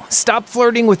too. Stop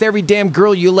flirting with every damn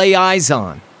girl you lay eyes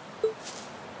on.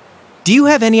 Do you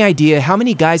have any idea how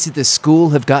many guys at this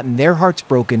school have gotten their hearts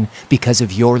broken because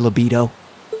of your libido?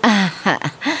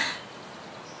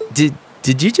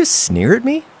 Did you just sneer at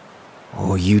me?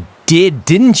 Oh, you did,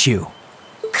 didn't you?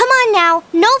 Come on now,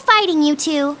 no fighting, you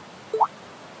two.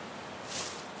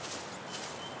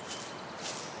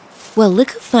 Well,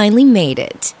 look who finally made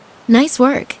it. Nice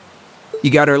work. You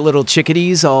got our little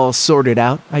chickadees all sorted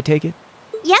out, I take it?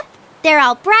 Yep, they're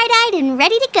all bright-eyed and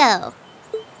ready to go.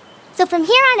 So from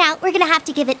here on out, we're gonna have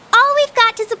to give it all we've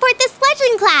got to support this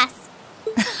fledgling class.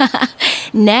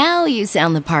 Now you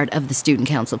sound the part of the student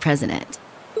council president.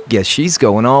 Guess she's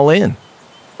going all in.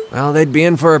 Well, they'd be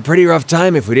in for a pretty rough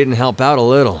time if we didn't help out a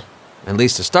little. At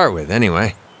least to start with,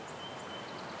 anyway.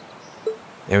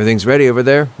 Everything's ready over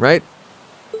there, right?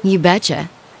 You betcha.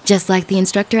 Just like the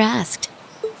instructor asked.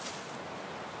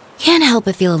 Can't help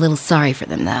but feel a little sorry for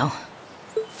them, though.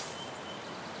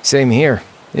 Same here.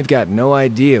 They've got no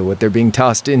idea what they're being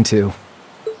tossed into.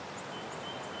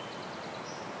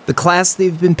 The class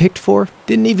they've been picked for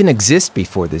didn't even exist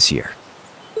before this year.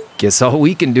 Guess all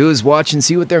we can do is watch and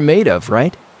see what they're made of,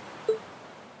 right?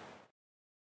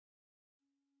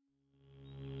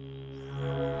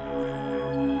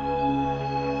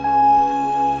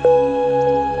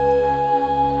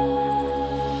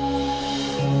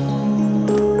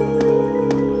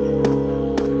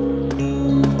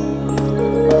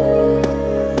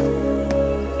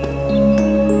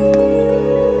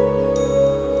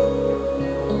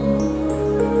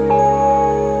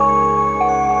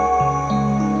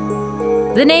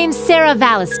 The name's Sarah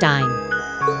Valestine.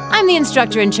 I'm the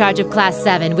instructor in charge of Class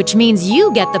 7, which means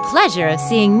you get the pleasure of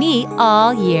seeing me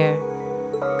all year.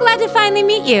 Glad to finally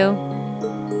meet you.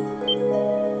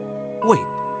 Wait,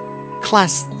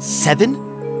 Class 7?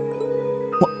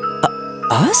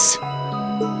 Us?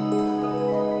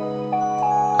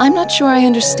 I'm not sure I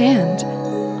understand.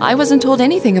 I wasn't told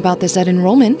anything about this at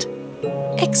enrollment.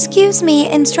 Excuse me,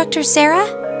 Instructor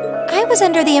Sarah? I was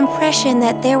under the impression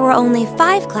that there were only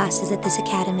 5 classes at this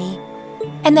academy,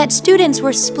 and that students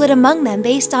were split among them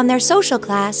based on their social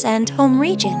class and home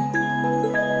region.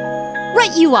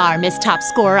 Right you are, Miss Top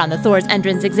Scorer on the Thor's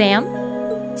entrance exam.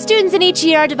 Students in each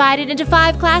year are divided into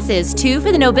 5 classes, 2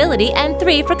 for the nobility and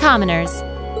 3 for commoners.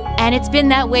 And it's been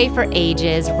that way for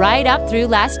ages, right up through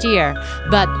last year.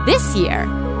 But this year,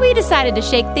 we decided to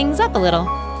shake things up a little.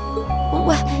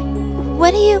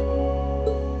 What do you...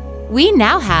 We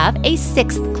now have a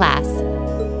 6th class,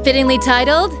 fittingly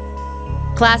titled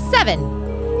Class 7.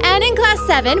 And in Class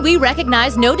 7, we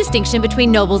recognize no distinction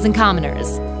between nobles and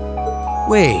commoners.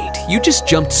 Wait, you just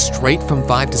jumped straight from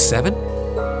 5 to 7?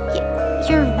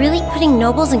 You're really putting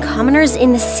nobles and commoners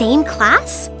in the same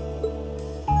class?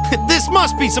 This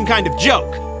must be some kind of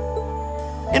joke.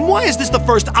 And why is this the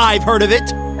first I've heard of it?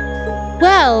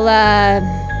 Well,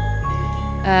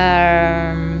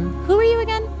 who are you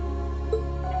again?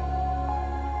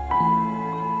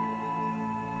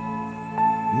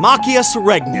 Machias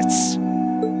Regnitz.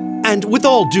 And with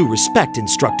all due respect,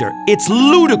 Instructor, it's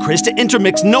ludicrous to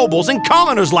intermix nobles and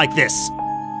commoners like this.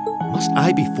 Must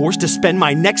I be forced to spend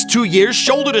my next 2 years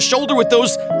shoulder to shoulder with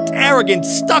those arrogant,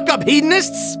 stuck-up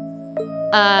hedonists?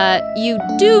 You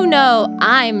do know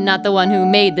I'm not the one who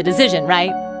made the decision,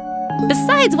 right?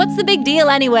 Besides, what's the big deal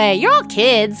anyway? You're all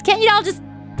kids. Can't you all just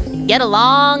get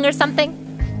along or something?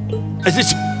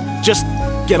 Just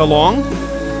get along?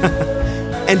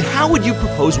 And how would you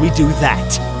propose we do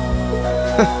that?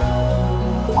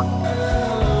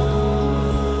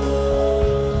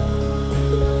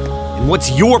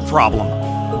 What's your problem?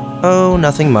 Oh,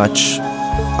 nothing much.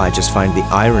 I just find the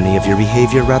irony of your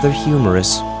behavior rather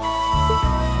humorous.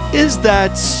 Is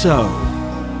that so?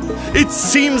 It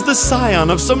seems the scion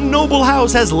of some noble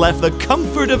house has left the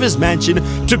comfort of his mansion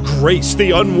to grace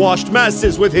the unwashed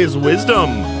masses with his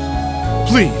wisdom.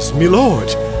 Please, my lord,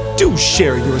 do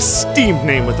share your esteemed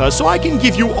name with us so I can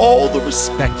give you all the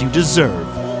respect you deserve.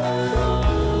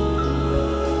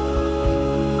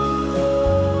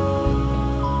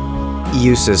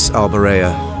 Eustace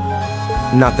Alberea.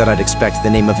 Not that I'd expect the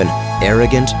name of an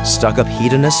arrogant, stuck-up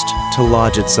hedonist to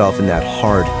lodge itself in that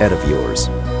hard head of yours.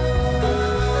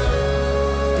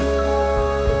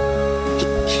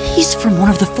 He's from one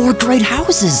of the 4 great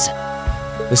houses.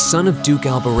 The son of Duke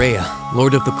Alberea,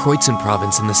 lord of the Kreutzen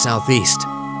province in the southeast.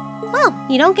 Well,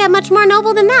 you don't get much more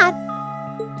noble than that.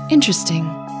 Interesting.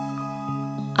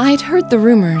 I'd heard the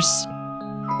rumors.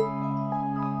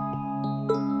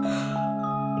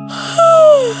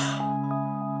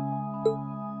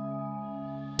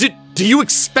 Do you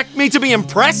expect me to be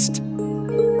impressed?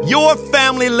 Your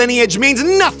family lineage means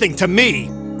nothing to me.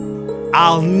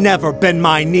 I'll never bend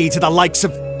my knee to the likes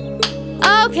of...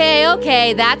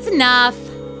 Okay, that's enough.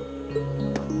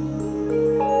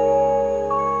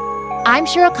 I'm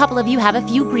sure a couple of you have a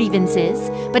few grievances,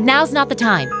 but now's not the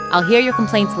time. I'll hear your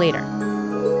complaints later.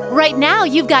 Right now,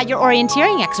 you've got your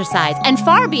orienteering exercise, and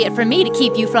far be it from me to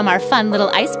keep you from our fun little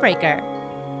icebreaker.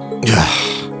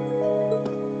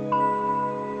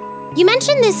 You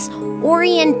mentioned this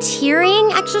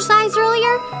orienteering exercise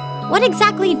earlier. What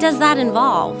exactly does that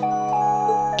involve?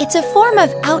 It's a form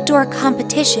of outdoor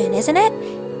competition, isn't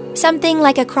it? Something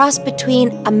like a cross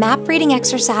between a map-reading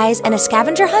exercise and a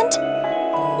scavenger hunt?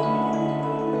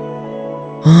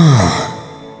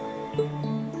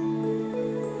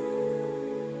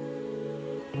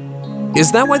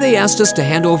 Is that why they asked us to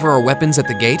hand over our weapons at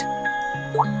the gate?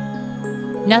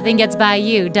 Nothing gets by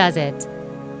you, does it?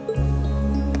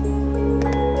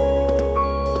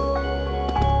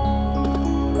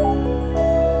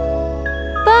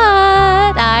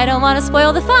 But I don't want to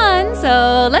spoil the fun,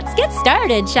 so let's get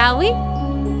started, shall we?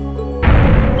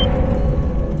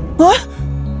 What?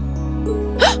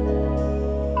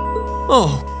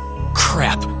 Oh,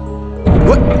 crap.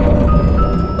 What?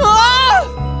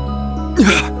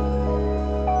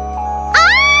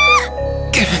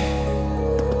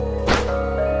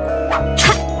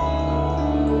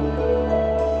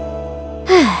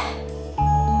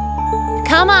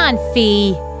 Come on,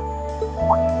 Fee.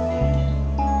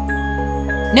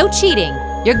 No cheating.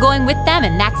 You're going with them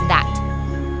and that's that.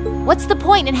 What's the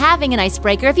point in having an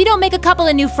icebreaker if you don't make a couple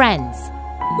of new friends?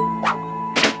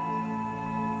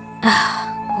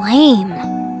 Lame.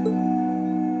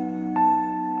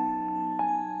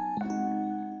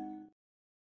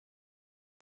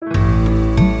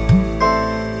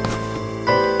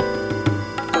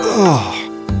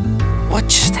 What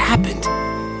just happened?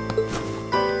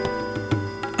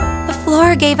 The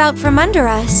floor gave out from under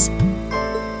us.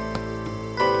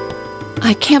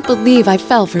 I can't believe I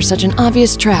fell for such an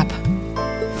obvious trap.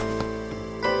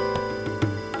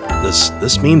 Does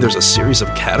this mean there's a series of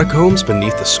catacombs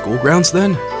beneath the school grounds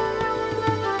then?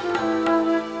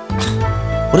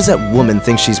 What does that woman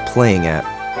think she's playing at?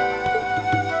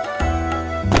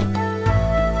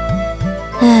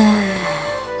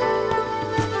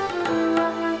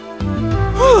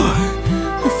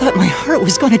 I thought my heart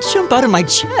was going to jump out of my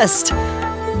chest.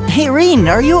 Hey, Reen,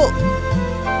 are you...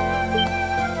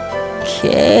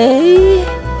 okay?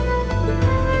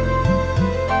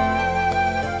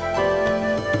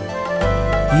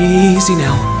 Easy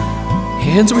now.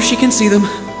 Hands where she can see them.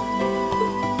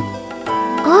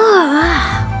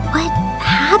 What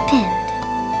happened?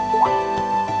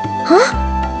 Huh?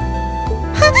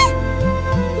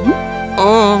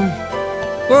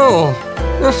 Well,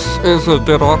 this is a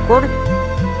bit awkward.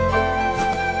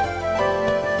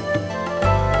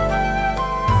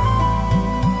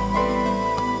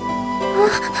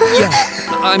 Yeah,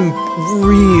 I'm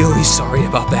really sorry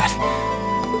about that.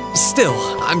 Still,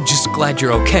 I'm just glad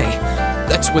you're okay.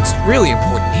 That's what's really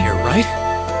important here, right?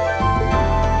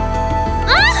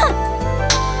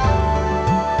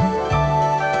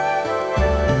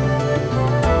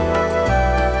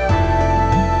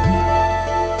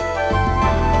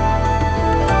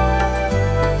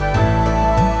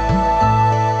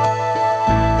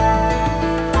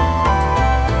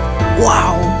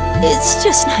 Wow, it's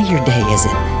just not your day, is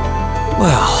it?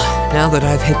 Well, now that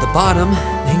I've hit the bottom,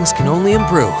 things can only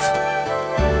improve.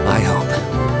 I hope.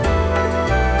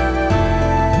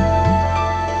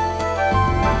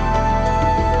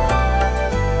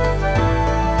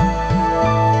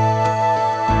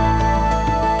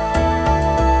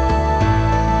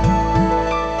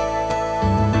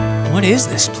 What is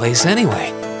this place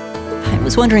anyway? I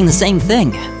was wondering the same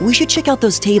thing. We should check out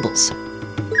those tables.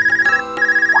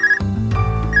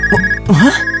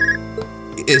 Huh?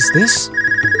 Is this?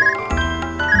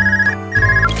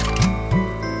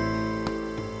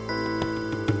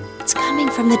 It's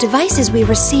coming from the devices we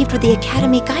received with the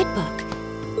Academy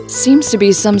guidebook. Seems to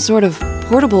be some sort of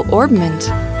portable orbment.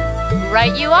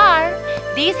 Right you are.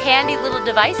 These handy little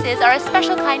devices are a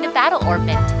special kind of battle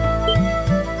orbment.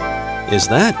 Is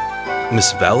that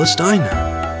Miss Valentine?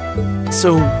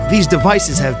 So, these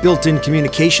devices have built-in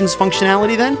communications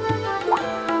functionality then?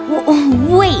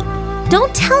 Wait,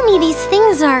 don't tell me these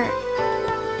things are...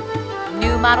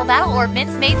 New model battle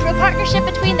orbments made through a partnership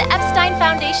between the Epstein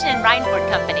Foundation and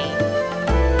Reinford Company.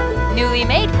 Newly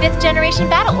made 5th generation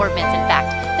battle orbments, in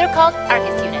fact. They're called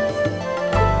Argus units.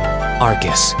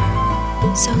 Argus.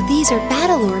 So these are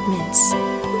battle orbments.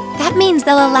 That means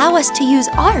they'll allow us to use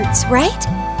arts, right?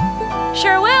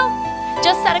 Sure will.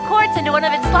 Just set a quartz into one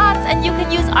of its slots and you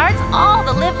can use arts all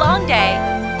the livelong day.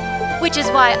 Which is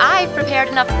why I've prepared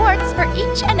enough quartz for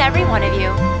each and every one of you.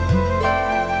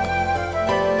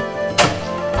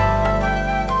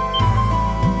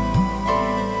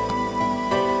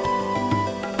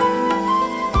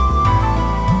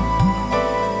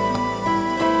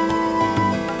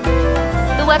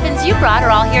 The weapons you brought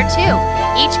are all here too,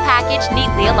 each packaged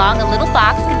neatly along a little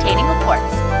box containing a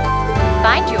quartz.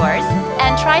 Find yours,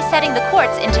 and try setting the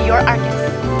quartz into your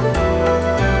Arcus.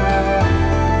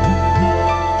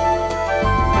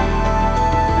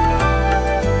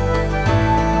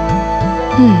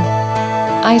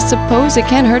 I suppose it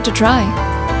can't hurt to try.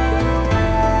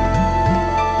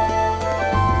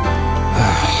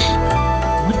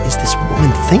 What is this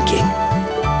woman thinking?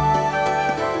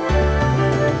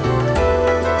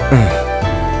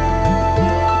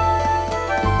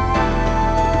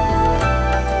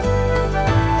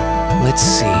 Let's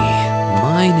see.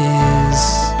 Mine is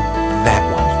that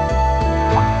one.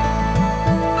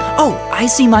 Oh, I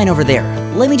see mine over there.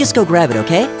 Let me just go grab it,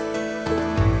 okay?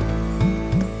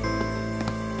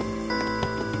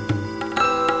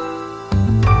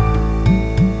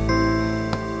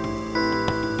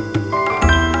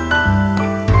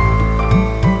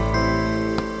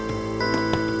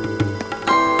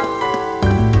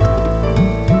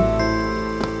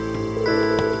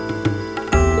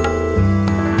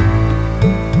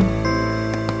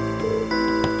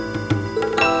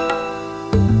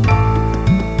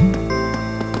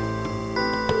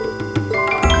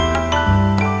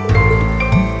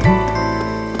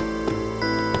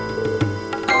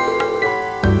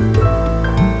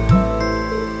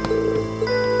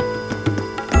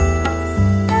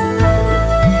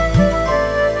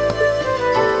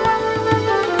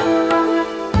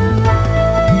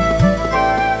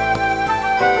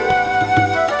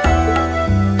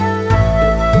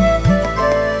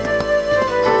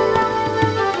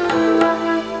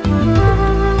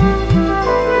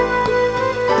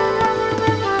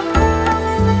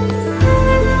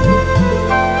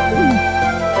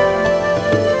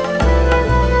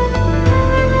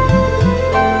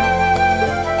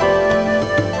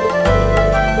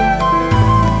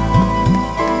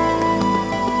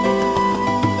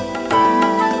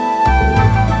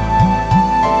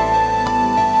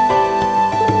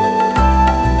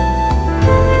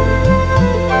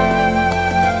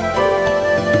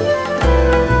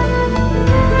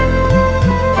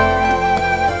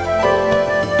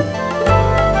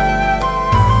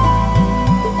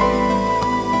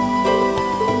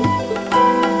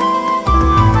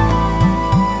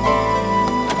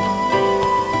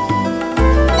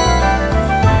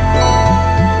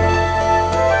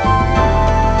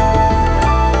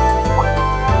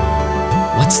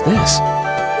 What's this?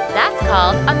 That's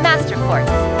called a master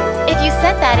quartz. If you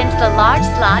set that into the large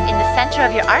slot in the center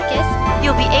of your Arcus,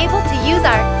 you'll be able to use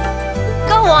arts.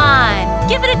 Go on,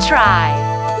 give it a try.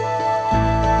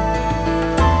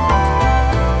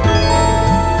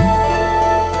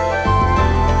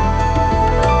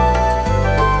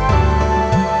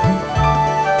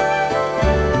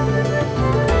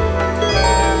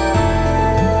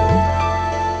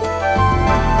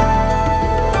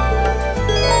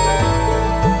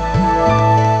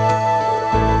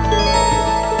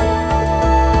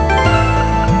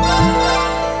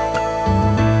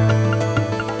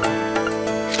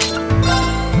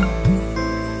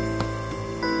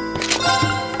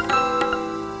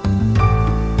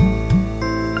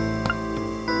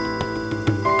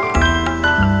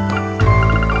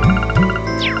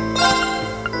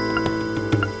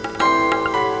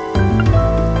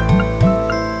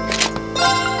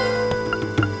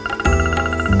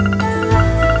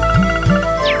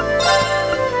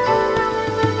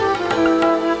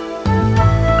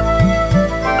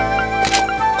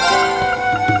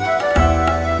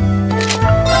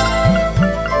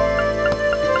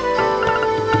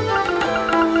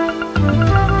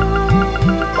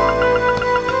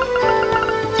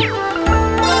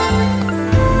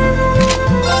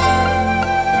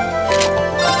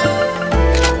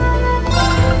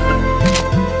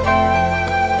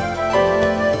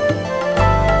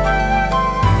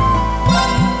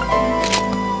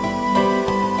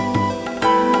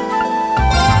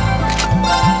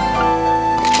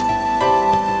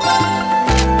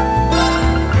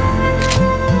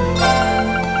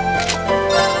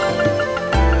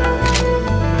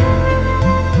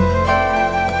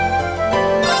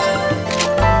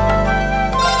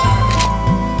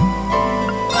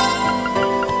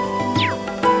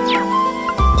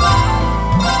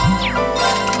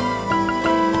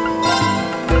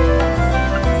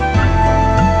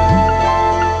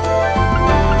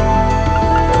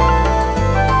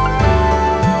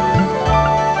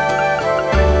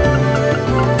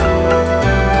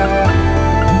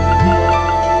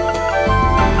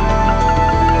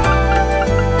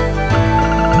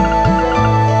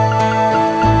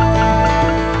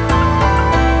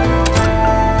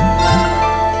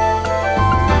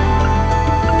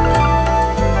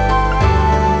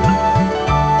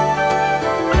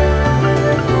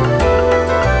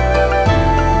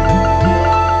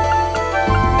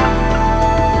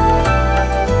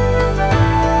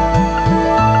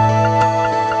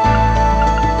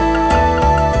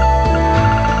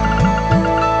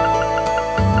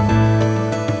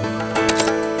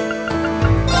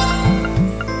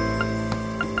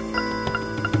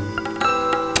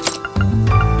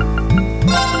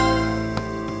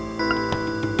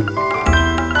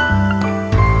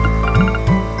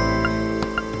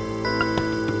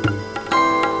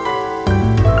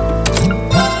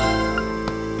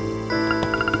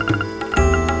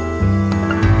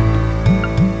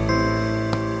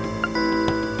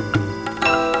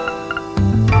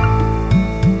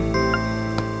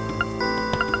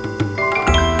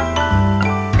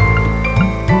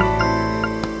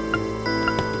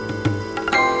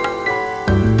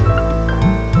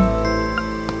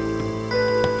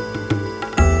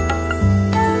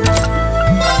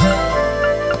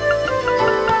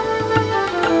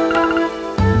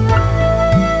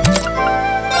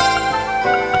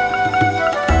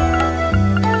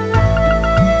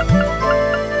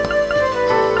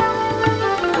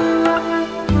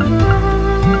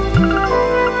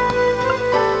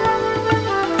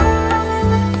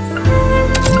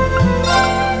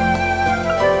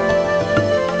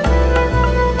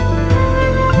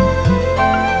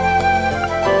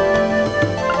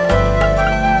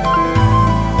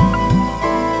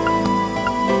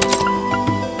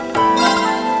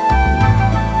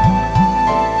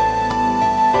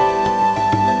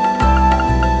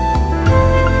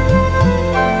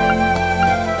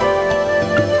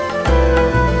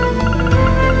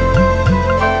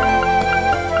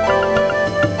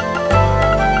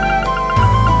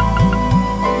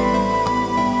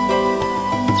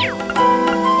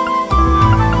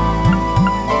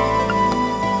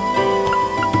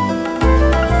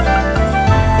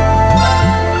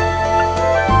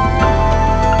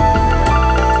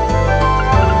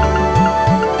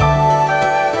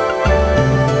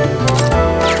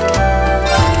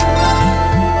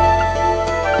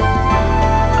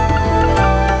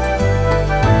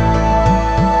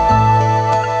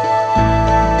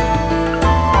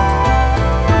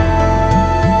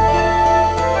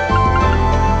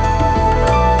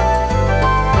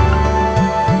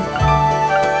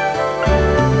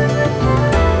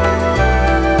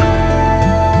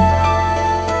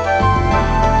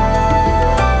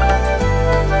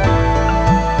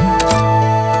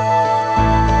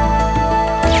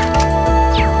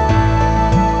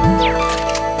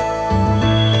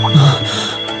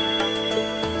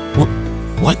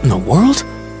 What in the world?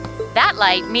 That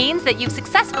light means that you've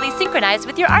successfully synchronized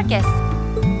with your Arcus.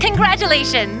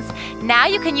 Congratulations! Now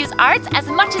you can use arts as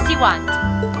much as you want.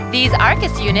 These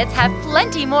Arcus units have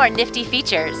plenty more nifty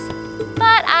features.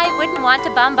 But I wouldn't want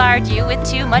to bombard you with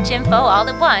too much info all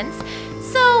at once,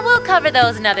 so we'll cover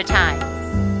those another time.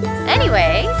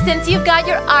 Anyway, since you've got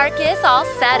your Arcus all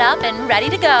set up and ready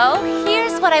to go,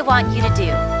 here's what I want you to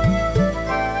do.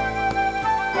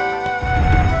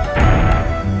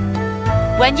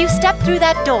 When you step through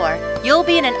that door, you'll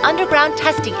be in an underground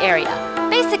testing area.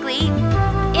 Basically,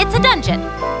 it's a dungeon.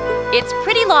 It's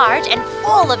pretty large and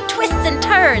full of twists and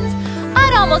turns.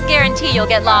 I'd almost guarantee you'll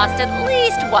get lost at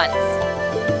least once.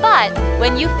 But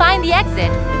when you find the exit,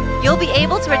 you'll be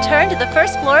able to return to the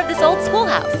first floor of this old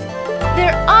schoolhouse.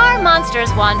 There are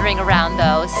monsters wandering around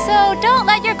though, so don't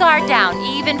let your guard down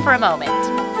even for a moment.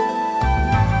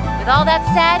 With all that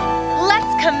said, let's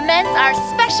commence our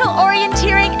special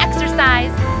orienteering exercise.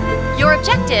 Your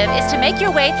objective is to make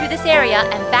your way through this area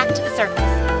and back to the surface.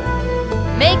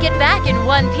 Make it back in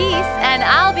one piece, and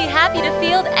I'll be happy to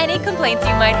field any complaints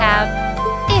you might have.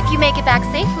 If you make it back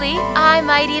safely, I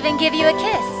might even give you a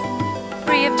kiss.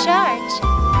 Free of charge.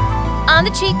 On the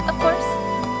cheek, of course.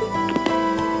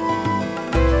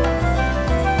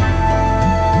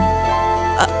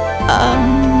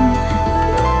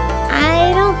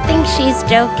 I don't think she's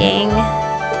joking.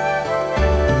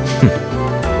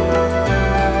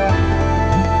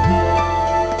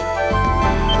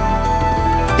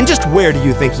 And just where do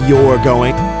you think you're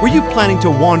going? Were you planning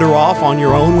to wander off on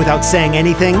your own without saying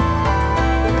anything?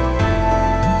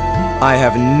 I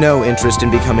have no interest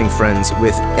in becoming friends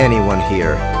with anyone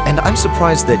here, and I'm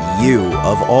surprised that you,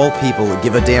 of all people,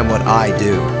 give a damn what I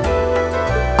do.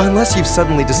 Unless you've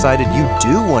suddenly decided you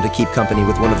do want to keep company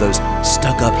with one of those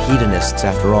stuck-up hedonists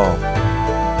after all.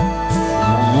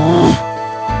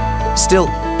 Still,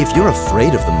 if you're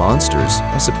afraid of the monsters,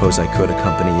 I suppose I could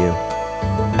accompany you.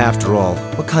 After all,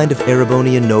 what kind of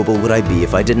Erebonian noble would I be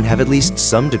if I didn't have at least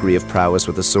some degree of prowess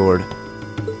with a sword?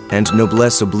 And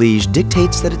noblesse oblige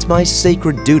dictates that it's my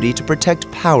sacred duty to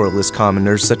protect powerless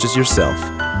commoners such as yourself.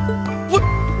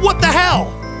 What the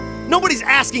hell? Nobody's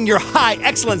asking your high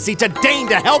excellency to deign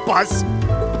to help us!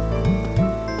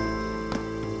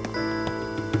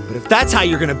 But if that's how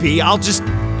you're gonna be, I'll just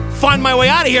find my way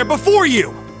out of here before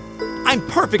you! I'm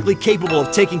perfectly capable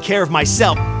of taking care of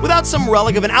myself without some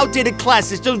relic of an outdated class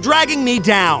system dragging me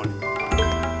down.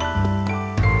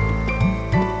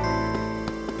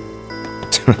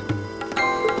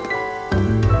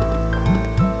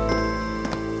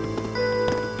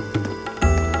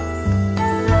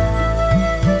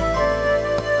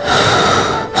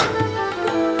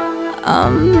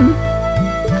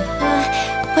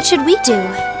 What should we do?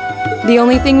 The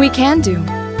only thing we can do.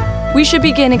 We should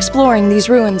begin exploring these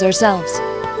ruins ourselves.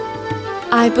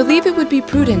 I believe it would be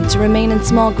prudent to remain in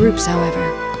small groups, however.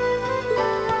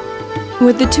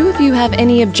 Would the two of you have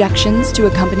any objections to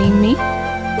accompanying me?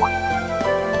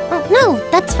 Oh, no,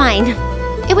 that's fine.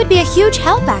 It would be a huge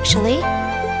help, actually.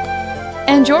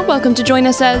 And you're welcome to join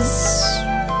us as...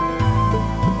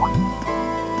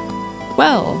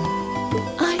 well,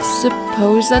 I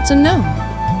suppose that's a no.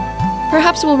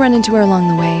 Perhaps we'll run into her along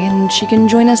the way, and she can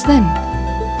join us then.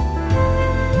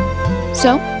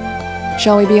 So,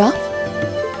 shall we be off?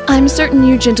 I'm certain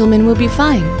you gentlemen will be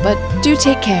fine, but do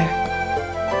take care.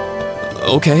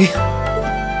 Okay.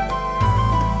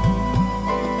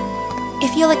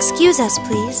 If you'll excuse us,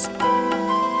 please.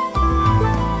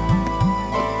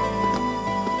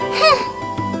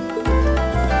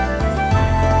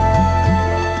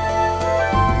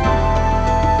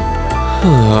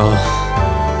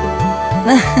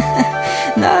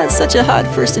 Not such a hot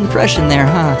first impression there,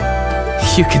 huh?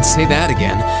 You can say that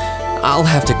again. I'll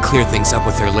have to clear things up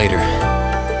with her later.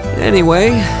 Anyway,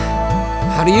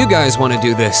 how do you guys want to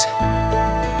do this?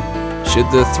 Should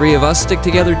the three of us stick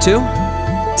together too?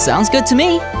 Sounds good to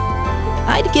me.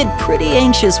 I'd get pretty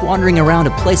anxious wandering around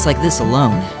a place like this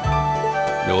alone.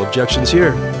 No objections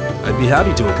here. I'd be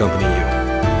happy to accompany you.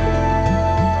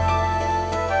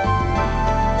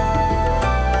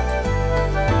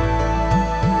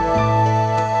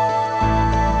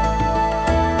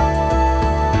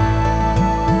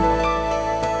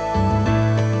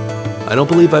 I don't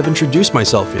believe I've introduced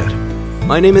myself yet.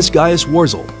 My name is Gaius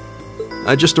Warzel.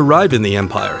 I just arrived in the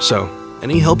Empire, so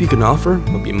any help you can offer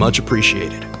would be much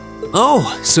appreciated.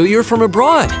 Oh, so you're from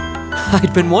abroad.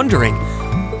 I'd been wondering.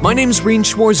 My name's Reen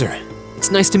Schwarzer.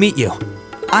 It's nice to meet you.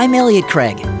 I'm Elliot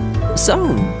Craig.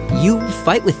 So, you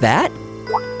fight with that?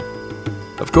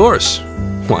 Of course.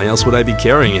 Why else would I be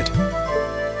carrying it?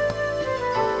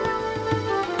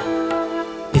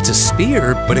 It's a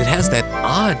spear, but it has that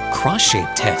odd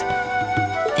cross-shaped head.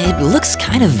 It looks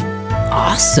kind of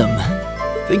awesome.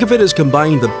 Think of it as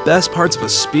combining the best parts of a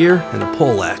spear and a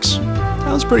poleaxe.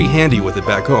 I was pretty handy with it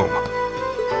back home.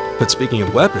 But speaking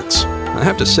of weapons, I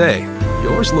have to say,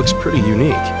 yours looks pretty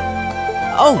unique.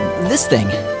 Oh, this thing.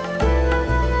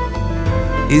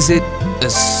 Is it a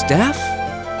staff?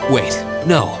 Wait,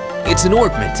 no. It's an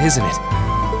orbment, isn't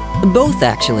it? Both,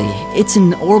 actually. It's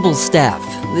an orbital staff.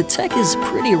 The tech is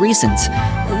pretty recent.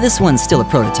 This one's still a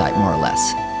prototype, more or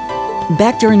less.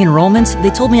 Back during enrollment, they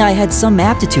told me I had some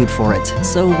aptitude for it,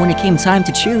 so when it came time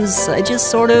to choose, I just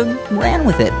sort of ran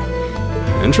with it.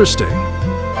 Interesting.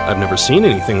 I've never seen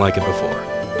anything like it before.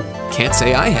 Can't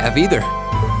say I have either.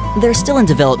 They're still in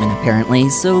development, apparently,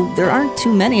 so there aren't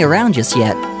too many around just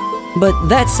yet. But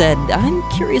that said, I'm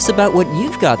curious about what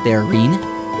you've got there, Reen.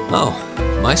 Oh,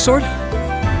 my sword?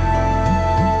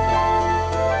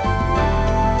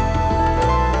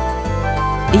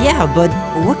 Yeah, but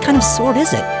what kind of sword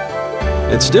is it?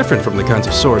 It's different from the kinds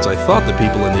of swords I thought the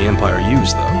people in the Empire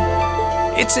used,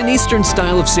 though. It's an Eastern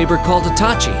style of saber called a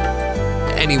tachi.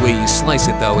 Any way you slice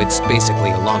it, though, it's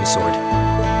basically a longsword.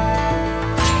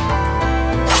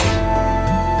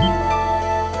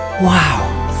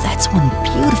 Wow, that's one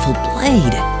beautiful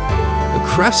blade. The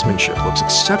craftsmanship looks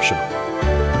exceptional.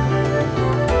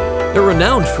 They're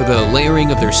renowned for the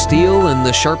layering of their steel and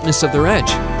the sharpness of their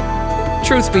edge.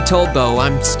 Truth be told, though,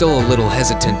 I'm still a little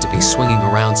hesitant to be swinging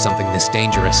around something this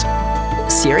dangerous.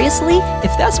 Seriously?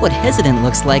 If that's what hesitant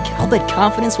looks like, I'll bet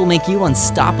confidence will make you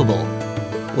unstoppable.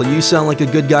 Well, you sound like a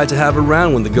good guy to have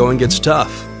around when the going gets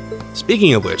tough.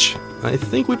 Speaking of which, I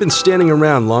think we've been standing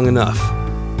around long enough.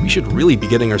 We should really be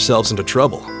getting ourselves into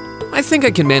trouble. I think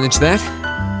I can manage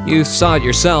that. You saw it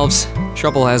yourselves.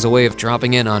 Trouble has a way of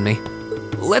dropping in on me.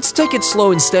 Let's take it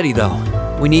slow and steady, though.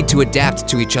 We need to adapt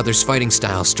to each other's fighting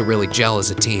styles to really gel as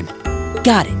a team.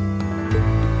 Got it.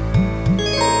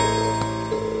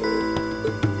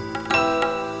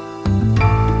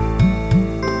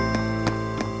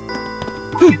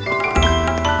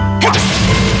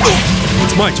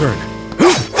 It's my turn.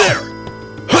 There!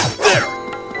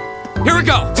 There! Here we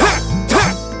go!